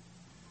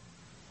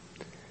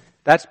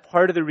 That's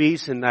part of the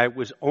reason that it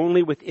was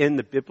only within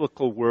the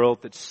biblical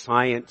world that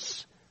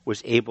science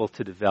was able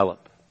to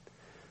develop.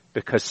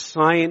 Because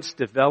science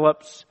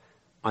develops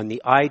on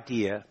the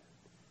idea,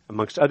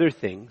 amongst other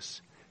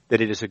things, that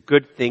it is a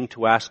good thing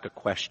to ask a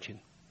question.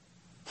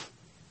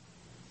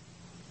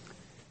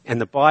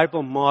 And the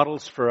Bible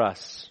models for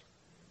us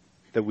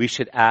that we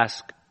should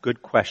ask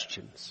good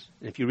questions.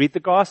 And if you read the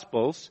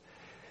Gospels,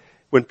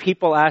 when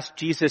people ask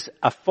Jesus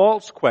a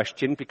false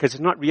question, because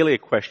it's not really a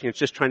question, it's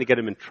just trying to get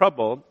him in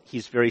trouble,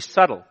 he's very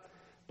subtle.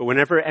 But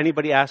whenever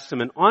anybody asks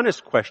him an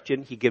honest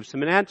question, he gives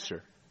them an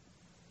answer.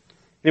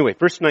 Anyway,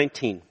 verse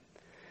 19.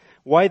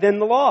 Why then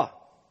the law?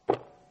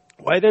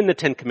 Why then the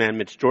Ten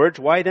Commandments, George?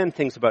 Why then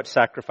things about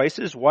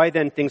sacrifices? Why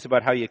then things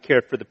about how you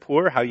care for the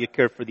poor, how you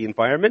care for the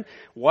environment?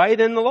 Why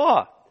then the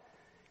law?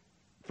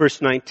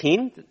 Verse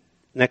 19,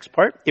 next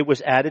part, it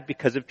was added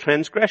because of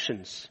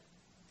transgressions.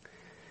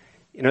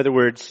 In other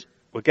words,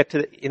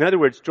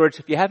 George,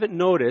 if you haven't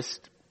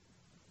noticed,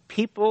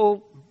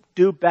 people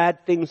do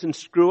bad things and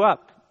screw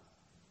up.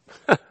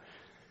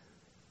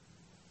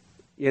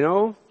 You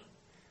know,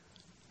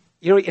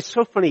 it's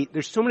so funny.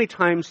 There's so many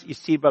times you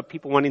see about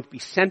people wanting to be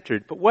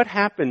centered, but what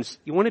happens,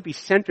 you want to be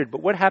centered,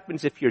 but what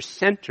happens if your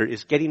center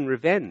is getting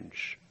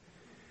revenge?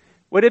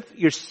 What if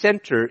your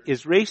center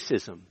is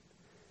racism?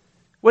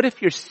 What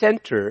if your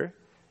center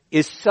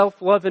is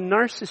self-love and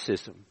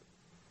narcissism?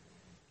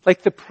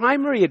 Like, the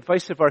primary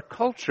advice of our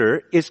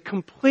culture is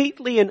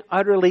completely and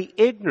utterly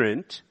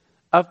ignorant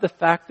of the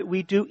fact that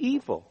we do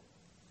evil.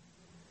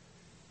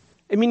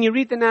 I mean, you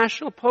read the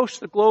National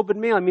Post, the Globe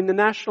and Mail. I mean, the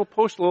National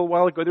Post a little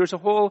while ago, there was a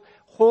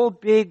whole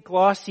big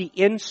glossy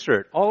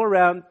insert all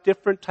around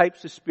different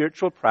types of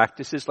spiritual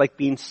practices like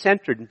being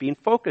centered and being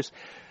focused.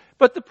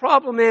 But the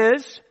problem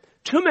is,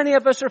 too many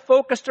of us are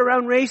focused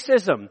around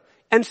racism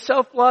and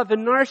self-love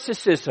and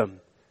narcissism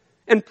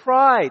and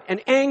pride and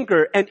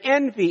anger and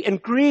envy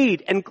and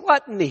greed and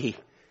gluttony.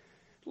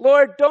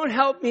 Lord, don't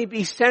help me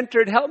be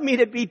centered. Help me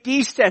to be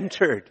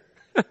decentered.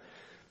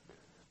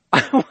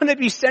 I want to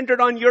be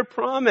centered on your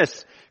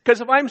promise. Because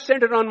if I'm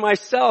centered on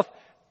myself,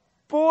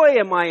 boy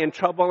am I in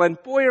trouble,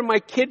 and boy are my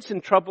kids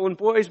in trouble, and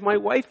boy is my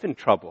wife in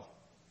trouble.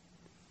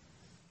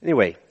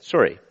 Anyway,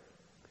 sorry.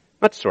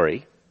 Not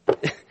sorry.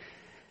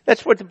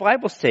 That's what the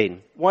Bible's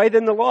saying. Why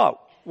then the law?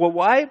 Well,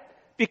 why?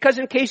 Because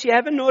in case you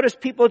haven't noticed,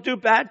 people do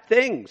bad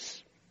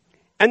things.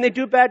 And they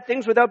do bad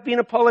things without being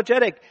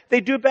apologetic.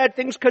 They do bad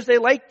things because they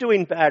like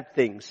doing bad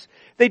things.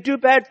 They do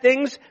bad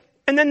things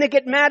and then they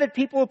get mad at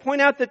people who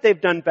point out that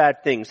they've done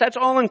bad things. That's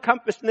all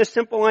encompassed in this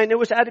simple line. It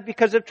was added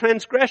because of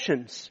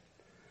transgressions.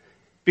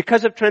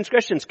 Because of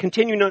transgressions.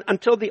 Continuing on,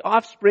 until the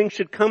offspring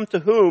should come to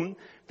whom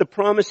the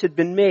promise had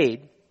been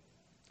made.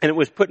 And it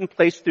was put in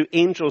place through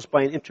angels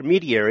by an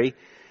intermediary.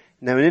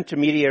 Now, an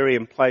intermediary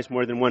implies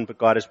more than one, but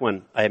God is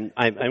one. I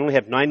only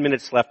have 9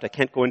 minutes left. I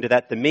can't go into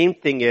that. The main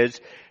thing is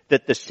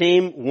that the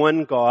same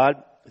one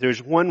God,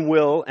 there's one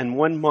will and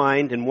one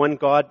mind and one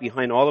God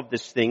behind all of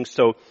this thing.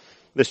 So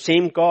the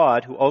same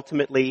God who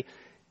ultimately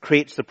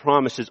creates the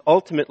promise is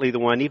ultimately the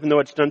one, even though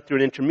it's done through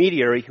an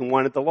intermediary who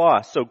wanted the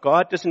law. So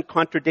God doesn't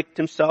contradict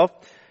himself.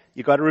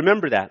 You got to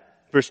remember that.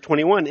 Verse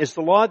 21, is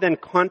the law then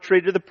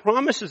contrary to the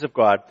promises of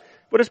God?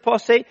 What does Paul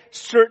say?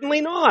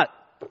 Certainly not.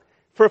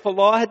 For if a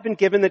law had been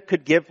given that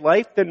could give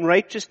life, then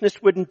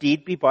righteousness would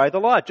indeed be by the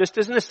law. Just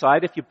as an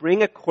aside, if you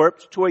bring a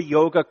corpse to a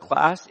yoga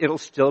class, it'll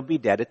still be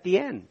dead at the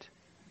end.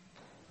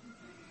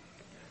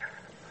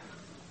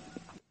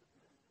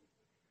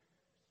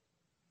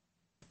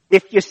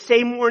 If you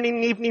say morning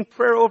and evening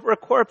prayer over a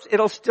corpse,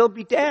 it'll still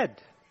be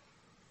dead.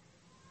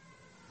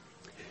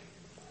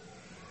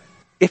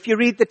 If you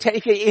read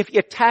if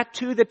you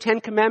tattoo the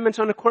 10 Commandments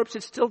on a corpse,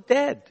 it's still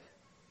dead.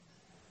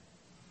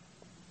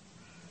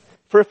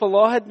 For if a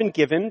law had been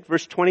given,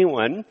 verse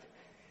 21,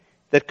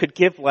 that could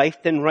give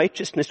life, then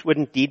righteousness would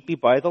indeed be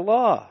by the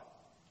law.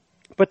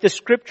 But the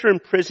scripture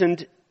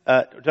imprisoned,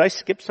 did I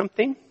skip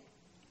something?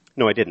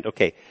 No, I didn't.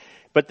 Okay.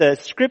 But the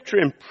scripture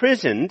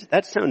imprisoned,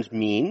 that sounds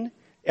mean,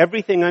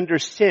 everything under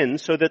sin,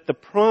 so that the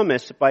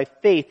promise by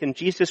faith in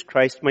Jesus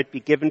Christ might be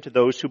given to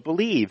those who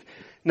believe.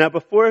 Now,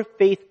 before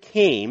faith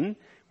came,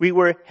 we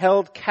were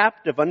held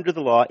captive under the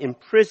law,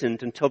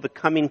 imprisoned until the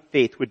coming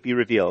faith would be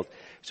revealed.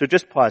 So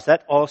just pause.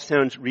 That all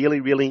sounds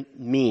really, really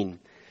mean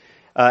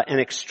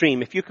and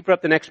extreme. If you could put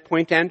up the next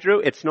point, Andrew,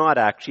 it's not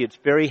actually. It's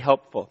very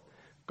helpful.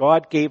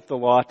 God gave the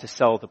law to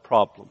sell the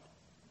problem.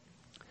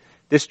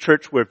 This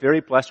church, we're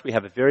very blessed. We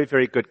have a very,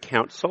 very good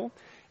council.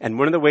 And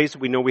one of the ways that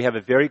we know we have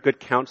a very good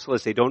council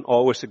is they don't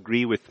always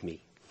agree with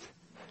me.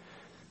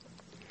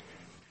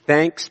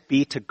 Thanks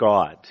be to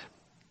God.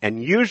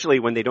 And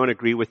usually when they don't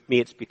agree with me,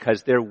 it's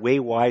because they're way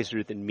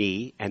wiser than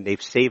me and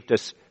they've saved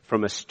us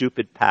from a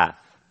stupid path.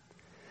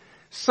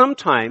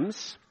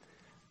 Sometimes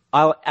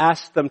I'll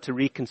ask them to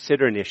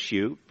reconsider an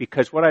issue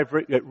because what I've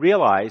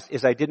realized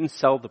is I didn't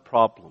sell the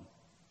problem.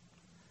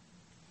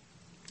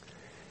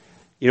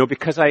 You know,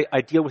 because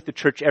I deal with the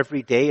church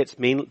every day, it's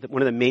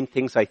one of the main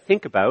things I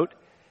think about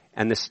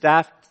and the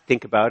staff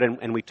think about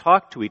and we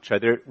talk to each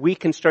other, we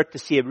can start to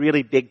see a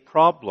really big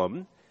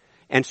problem.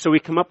 And so we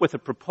come up with a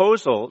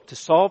proposal to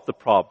solve the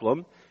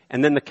problem,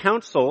 and then the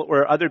council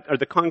or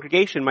the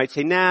congregation might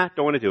say, nah,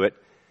 don't want to do it.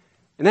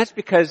 And that's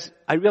because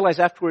I realize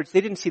afterwards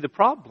they didn't see the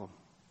problem.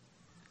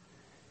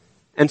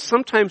 And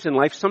sometimes in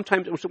life,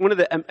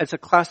 it's a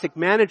classic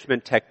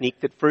management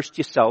technique that first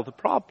you sell the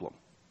problem.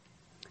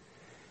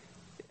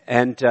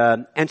 And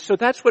so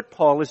that's what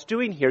Paul is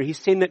doing here. He's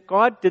saying that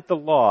God did the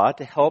law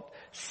to help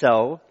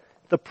sell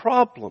the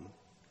problem.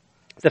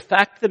 The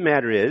fact of the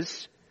matter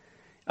is,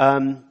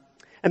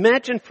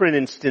 imagine for an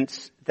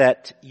instance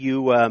that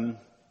you,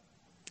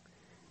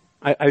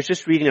 I was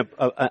just reading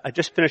I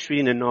just finished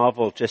reading a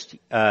novel just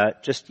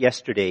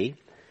yesterday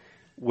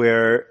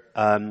where,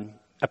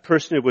 a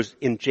person who was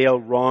in jail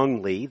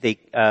wrongly,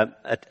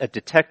 a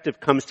detective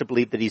comes to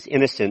believe that he's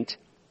innocent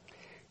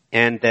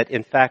and that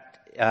in fact,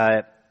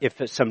 if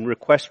some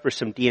requests for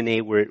some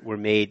DNA were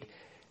made,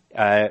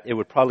 it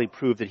would probably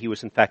prove that he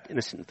was in fact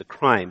innocent of the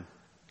crime.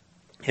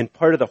 And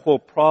part of the whole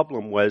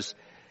problem was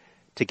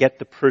to get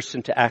the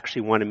person to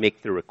actually want to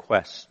make the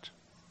request.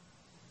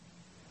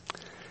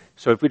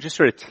 So if we just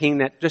sort of take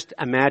that, just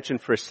imagine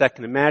for a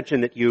second,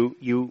 imagine that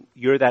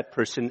you're that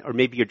person, or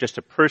maybe you're just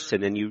a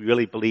person and you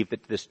really believe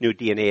that this new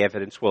DNA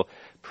evidence will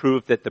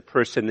prove that the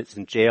person that's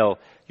in jail,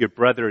 your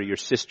brother or your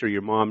sister,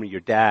 your mom or your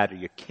dad or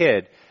your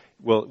kid,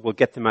 will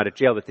get them out of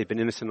jail, that they've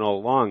been innocent all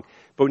along.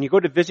 But when you go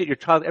to visit your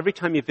child, every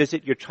time you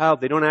visit your child,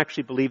 they don't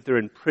actually believe they're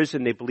in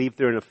prison, they believe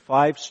they're in a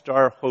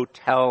 5-star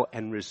hotel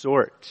and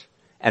resort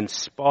and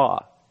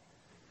spa.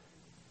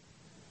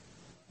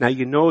 Now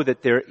you know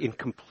that they're in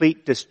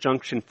complete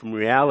disjunction from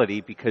reality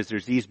because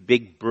there's these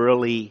big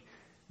burly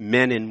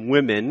men and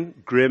women,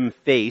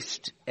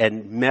 grim-faced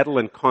and metal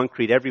and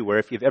concrete everywhere.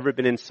 If you've ever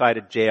been inside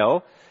a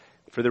jail,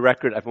 for the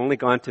record, I've only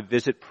gone to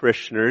visit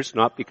parishioners,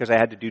 not because I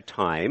had to do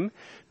time,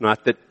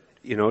 not that,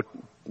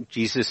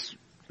 Jesus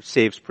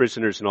saves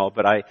prisoners and all,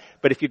 but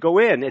if you go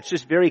in, it's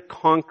just very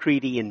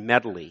concretey and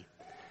metally.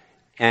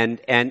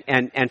 And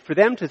for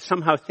them to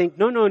somehow think,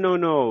 no,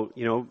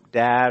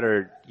 dad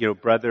or,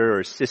 brother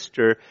or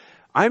sister,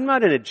 I'm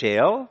not in a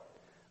jail.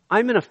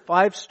 I'm in a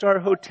 5-star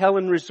hotel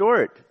and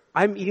resort.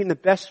 I'm eating the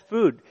best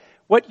food.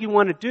 What you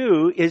want to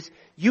do is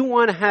you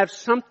want to have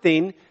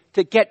something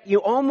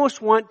you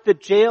almost want the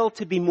jail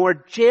to be more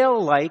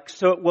jail-like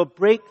so it will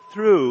break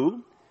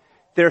through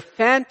their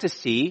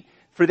fantasy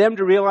for them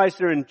to realize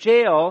they're in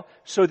jail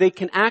so they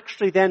can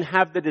actually then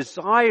have the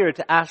desire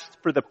to ask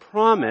for the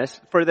promise,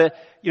 for the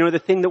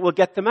thing that will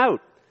get them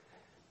out.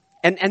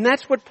 And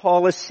that's what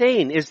Paul is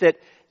saying, is that,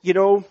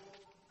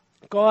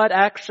 God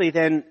actually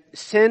then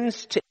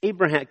sends to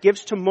Abraham,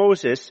 gives to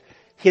Moses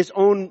his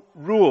own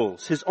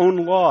rules, his own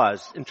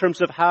laws in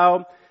terms of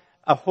how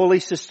a holy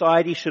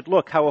society should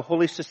look, how a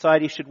holy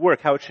society should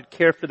work, how it should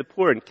care for the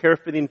poor and care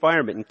for the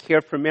environment and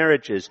care for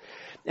marriages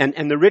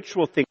and the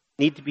ritual things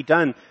need to be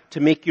done to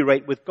make you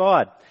right with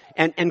God.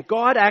 And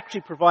God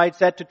actually provides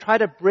that to try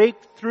to break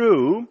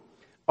through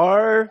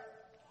our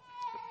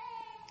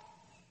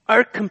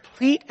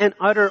complete and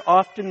utter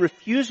often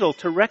refusal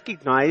to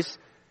recognize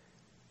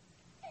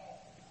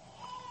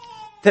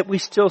that we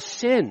still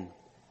sin,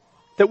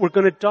 that we're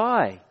going to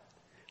die.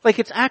 Like,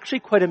 it's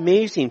actually quite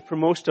amazing for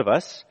most of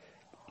us.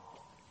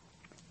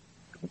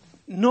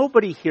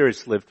 Nobody here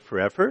has lived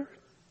forever.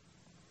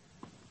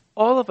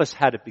 All of us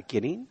had a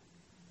beginning.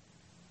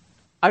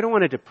 I don't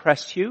want to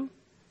depress you,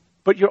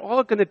 but you're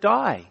all going to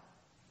die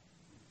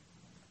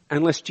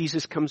unless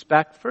Jesus comes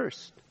back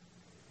first.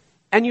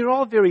 And you're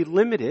all very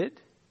limited.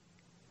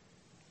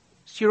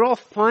 So you're all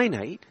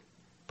finite.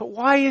 But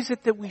why is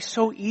it that we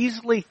so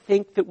easily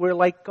think that we're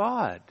like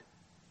God?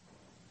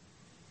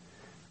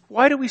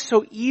 Why do we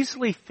so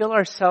easily fill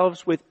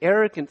ourselves with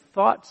arrogant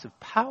thoughts of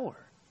power?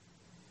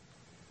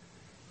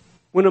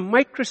 When a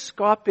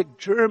microscopic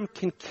germ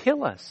can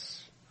kill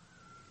us.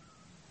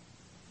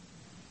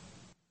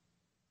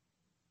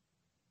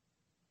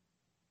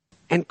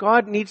 And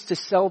God needs to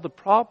sell the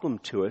problem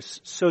to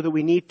us so that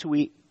we need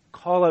to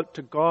call out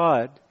to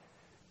God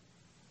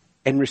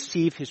and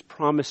receive His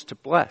promise to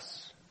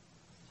bless.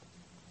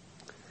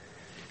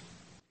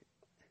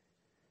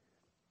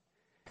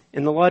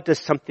 And the law does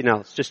something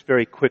else, just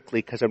very quickly,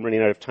 because I'm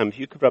running out of time. If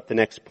you could put up the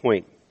next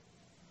point.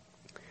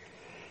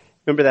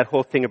 Remember that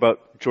whole thing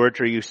about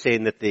George, are you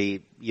saying that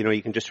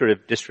you can just sort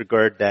of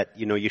disregard that,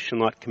 you shall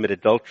not commit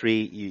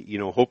adultery.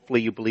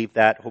 Hopefully you believe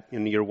that.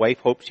 Your wife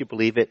hopes you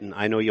believe it, and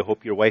I know you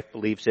hope your wife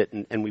believes it,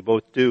 and we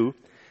both do.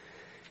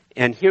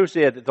 And here's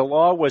the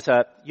law was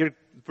your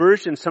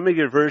version, some of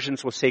your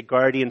versions will say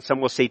guardian,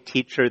 some will say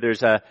teacher.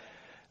 There's an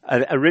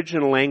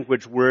original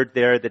language word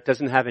there that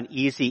doesn't have an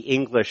easy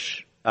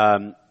English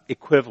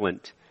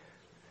equivalent.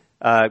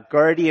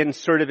 Guardian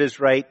sort of is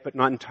right, but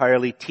not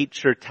entirely.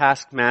 Teacher,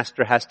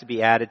 taskmaster has to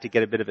be added to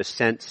get a bit of a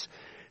sense.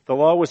 The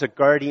law was a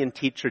guardian,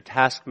 teacher,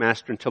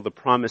 taskmaster until the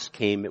promise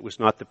came. It was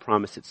not the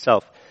promise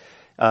itself.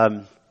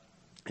 In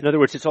other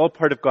words, it's all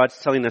part of God's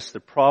telling us the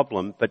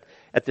problem, but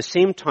at the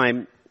same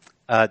time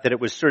that it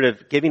was sort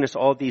of giving us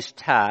all these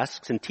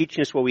tasks and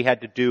teaching us what we had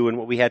to do and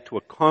what we had to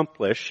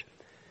accomplish,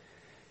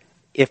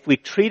 if we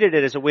treated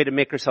it as a way to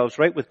make ourselves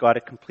right with God,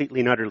 it completely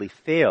and utterly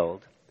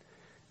failed.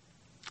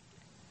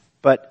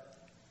 But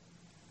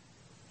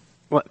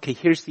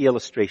here's the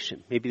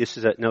illustration. Maybe this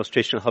is an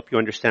illustration to help you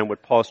understand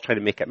what Paul's trying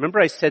to make up. Remember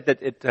I said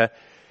that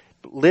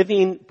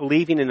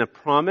believing in a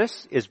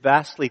promise is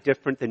vastly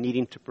different than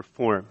needing to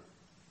perform.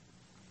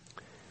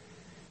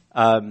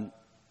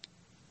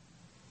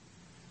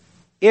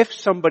 If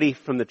somebody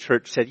from the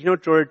church said,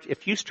 George,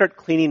 if you start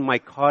cleaning my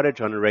cottage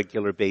on a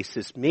regular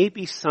basis,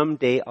 maybe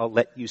someday I'll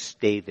let you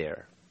stay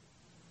there.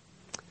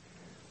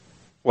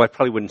 Well, I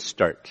probably wouldn't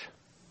start.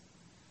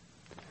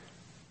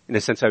 In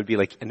a sense, I would be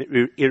like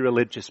an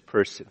irreligious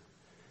person.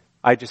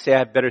 I just say I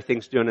have better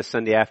things to do on a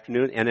Sunday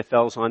afternoon.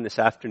 NFL's on this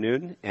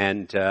afternoon,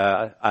 and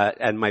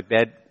my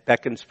bed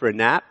beckons for a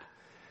nap.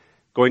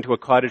 Going to a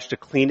cottage to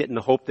clean it in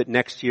the hope that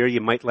next year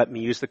you might let me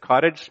use the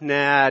cottage?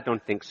 Nah, I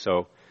don't think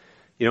so.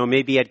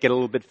 Maybe I'd get a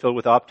little bit filled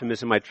with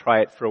optimism. I'd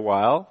try it for a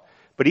while.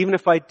 But even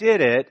if I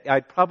did it,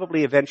 I'd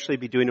probably eventually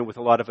be doing it with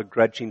a lot of a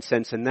grudging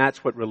sense, and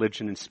that's what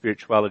religion and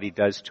spirituality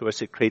does to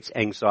us. It creates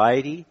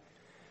anxiety.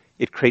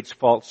 It creates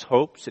false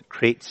hopes. It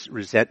creates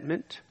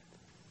resentment.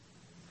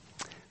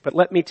 But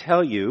let me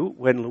tell you,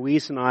 when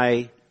Louise and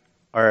I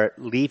are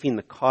leaving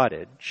the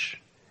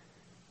cottage,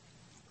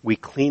 we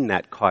clean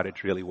that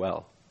cottage really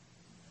well.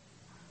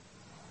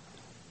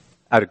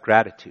 Out of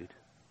gratitude.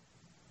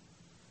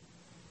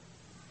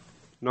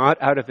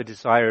 Not out of a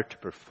desire to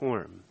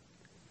perform,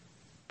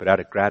 but out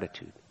of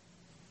gratitude.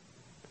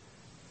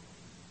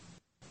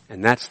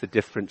 And that's the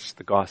difference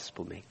the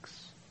gospel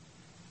makes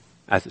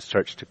as it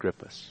starts to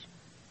grip us.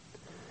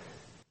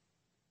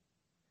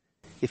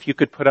 If you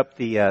could put up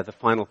the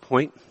final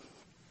point.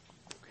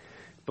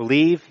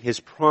 Believe his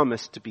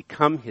promise to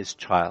become his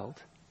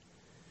child.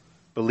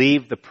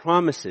 Believe the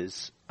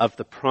promises of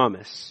the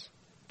promise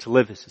to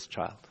live as his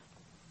child.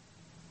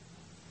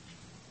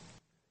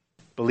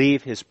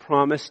 Believe his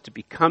promise to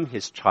become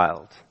his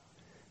child.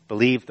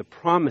 Believe the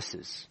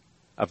promises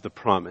of the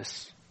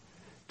promise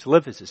to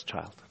live as his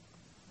child.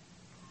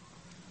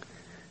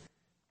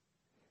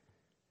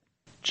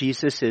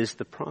 Jesus is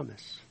the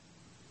promise.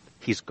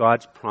 He's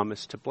God's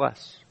promise to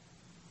bless.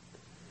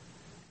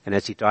 And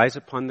as he dies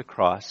upon the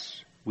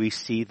cross, we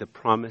see the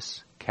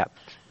promise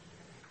kept.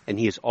 And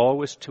he is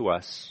always to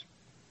us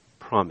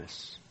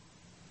promise.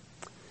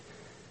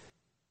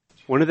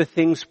 One of the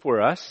things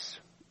for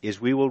us is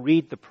we will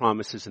read the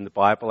promises in the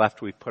Bible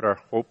after we put our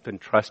hope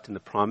and trust in the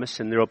promise,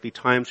 and there will be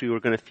times we are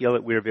going to feel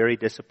that we're very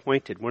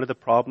disappointed. One of the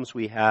problems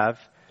we have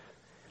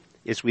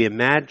is we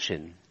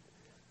imagine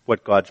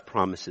what God's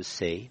promises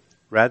say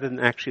rather than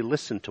actually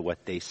listen to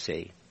what they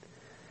say.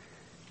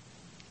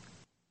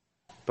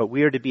 But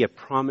we are to be a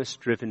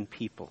promise-driven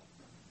people.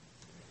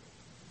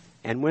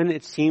 And when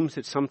it seems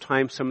that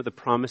sometimes some of the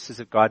promises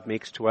that God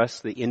makes to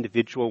us, the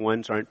individual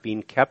ones, aren't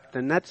being kept,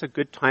 then that's a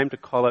good time to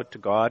call out to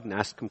God and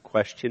ask him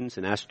questions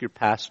and ask your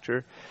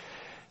pastor.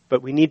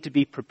 But we need to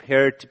be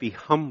prepared to be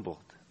humbled.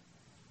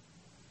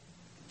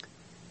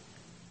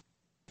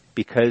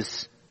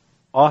 Because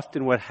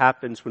often what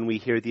happens when we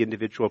hear the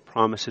individual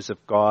promises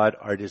of God,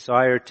 our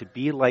desire to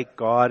be like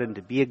God and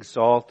to be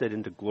exalted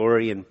into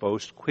glory and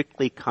boast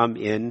quickly come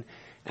in,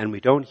 and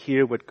we don't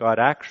hear what God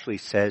actually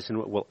says and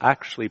what will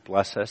actually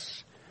bless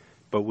us,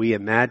 but we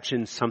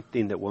imagine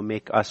something that will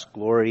make us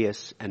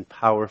glorious and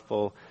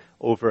powerful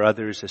over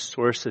others, a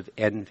source of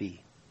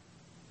envy.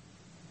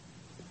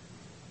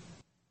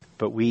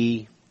 But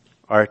we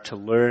are to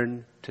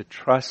learn to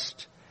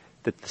trust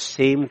that the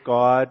same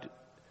God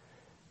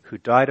who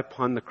died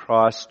upon the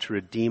cross to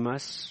redeem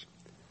us,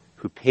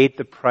 who paid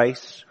the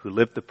price, who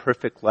lived the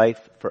perfect life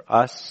for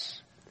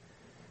us,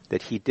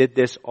 that he did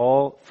this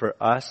all for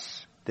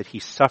us, that he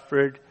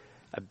suffered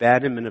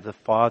abandonment of the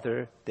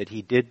Father, that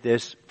he did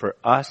this for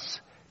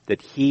us,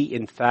 that he,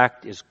 in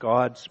fact, is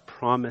God's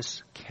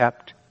promise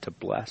kept to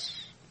bless.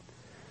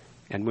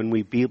 And when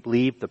we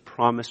believe the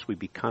promise, we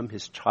become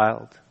his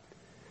child,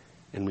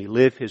 and we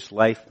live his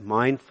life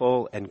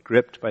mindful and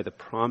gripped by the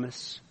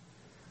promise,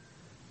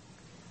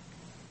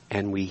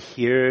 and we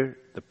hear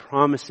the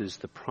promises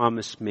the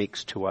promise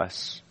makes to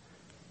us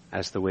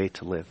as the way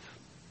to live.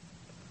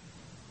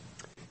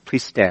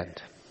 Please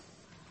stand.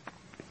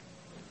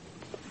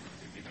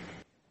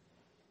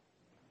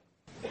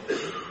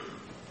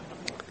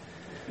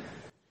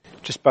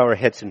 Just bow our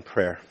heads in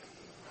prayer.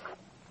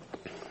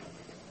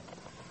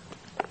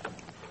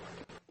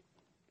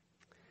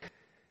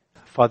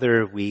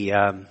 Father,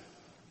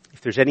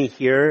 if there's any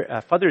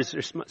here, Father,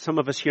 there's some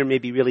of us here may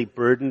be really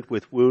burdened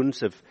with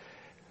wounds of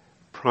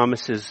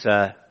promises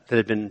that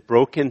have been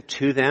broken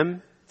to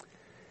them.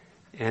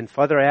 And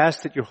Father, I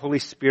ask that your Holy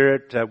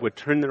Spirit would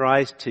turn their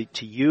eyes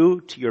to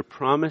you, to your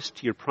promise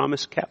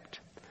kept.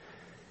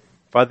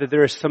 Father,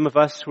 there are some of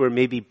us who are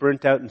maybe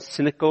burnt out and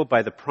cynical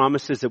by the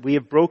promises that we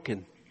have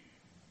broken.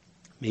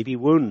 Maybe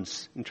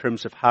wounds in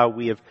terms of how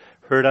we have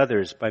hurt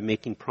others by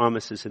making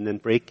promises and then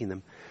breaking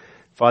them.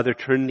 Father,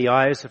 turn the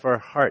eyes of our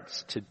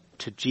hearts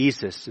to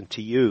Jesus and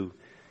to you,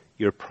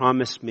 your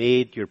promise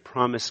made, your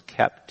promise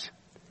kept,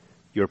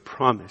 your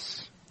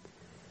promise.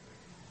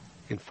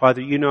 And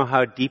Father, you know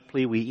how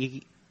deeply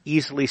we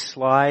easily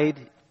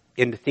slide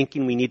into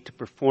thinking we need to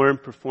perform,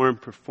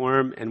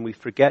 and we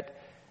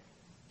forget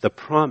the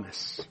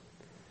promise.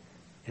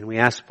 And we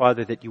ask,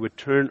 Father, that you would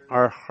turn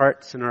our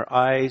hearts and our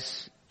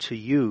eyes to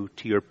you,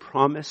 to your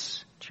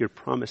promise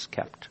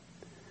kept.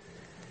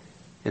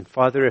 And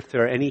Father, if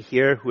there are any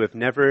here who have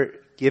never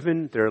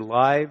given their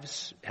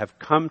lives, have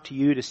come to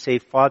you to say,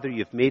 Father,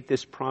 you've made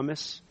this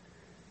promise.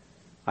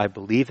 I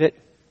believe it.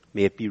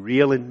 May it be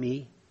real in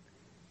me.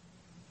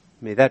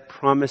 May that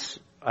promise,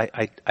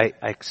 I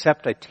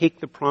accept, I take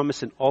the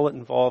promise and all it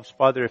involves.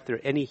 Father, if there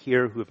are any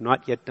here who have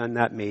not yet done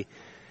that, may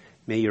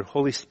your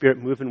Holy Spirit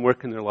move and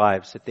work in their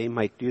lives, that they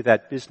might do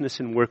that business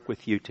and work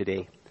with you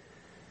today.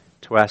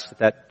 To ask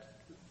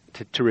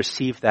to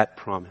receive that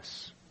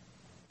promise.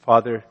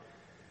 Father,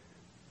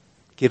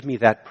 give me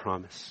that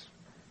promise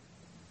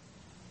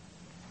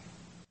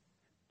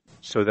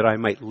so that I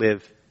might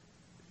live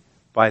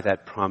by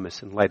that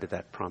promise, in light of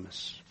that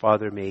promise.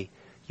 Father, may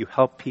you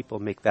help people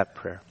make that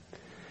prayer.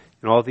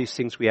 And all these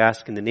things we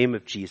ask in the name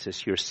of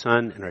Jesus, your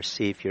Son and our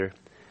Savior.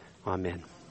 Amen.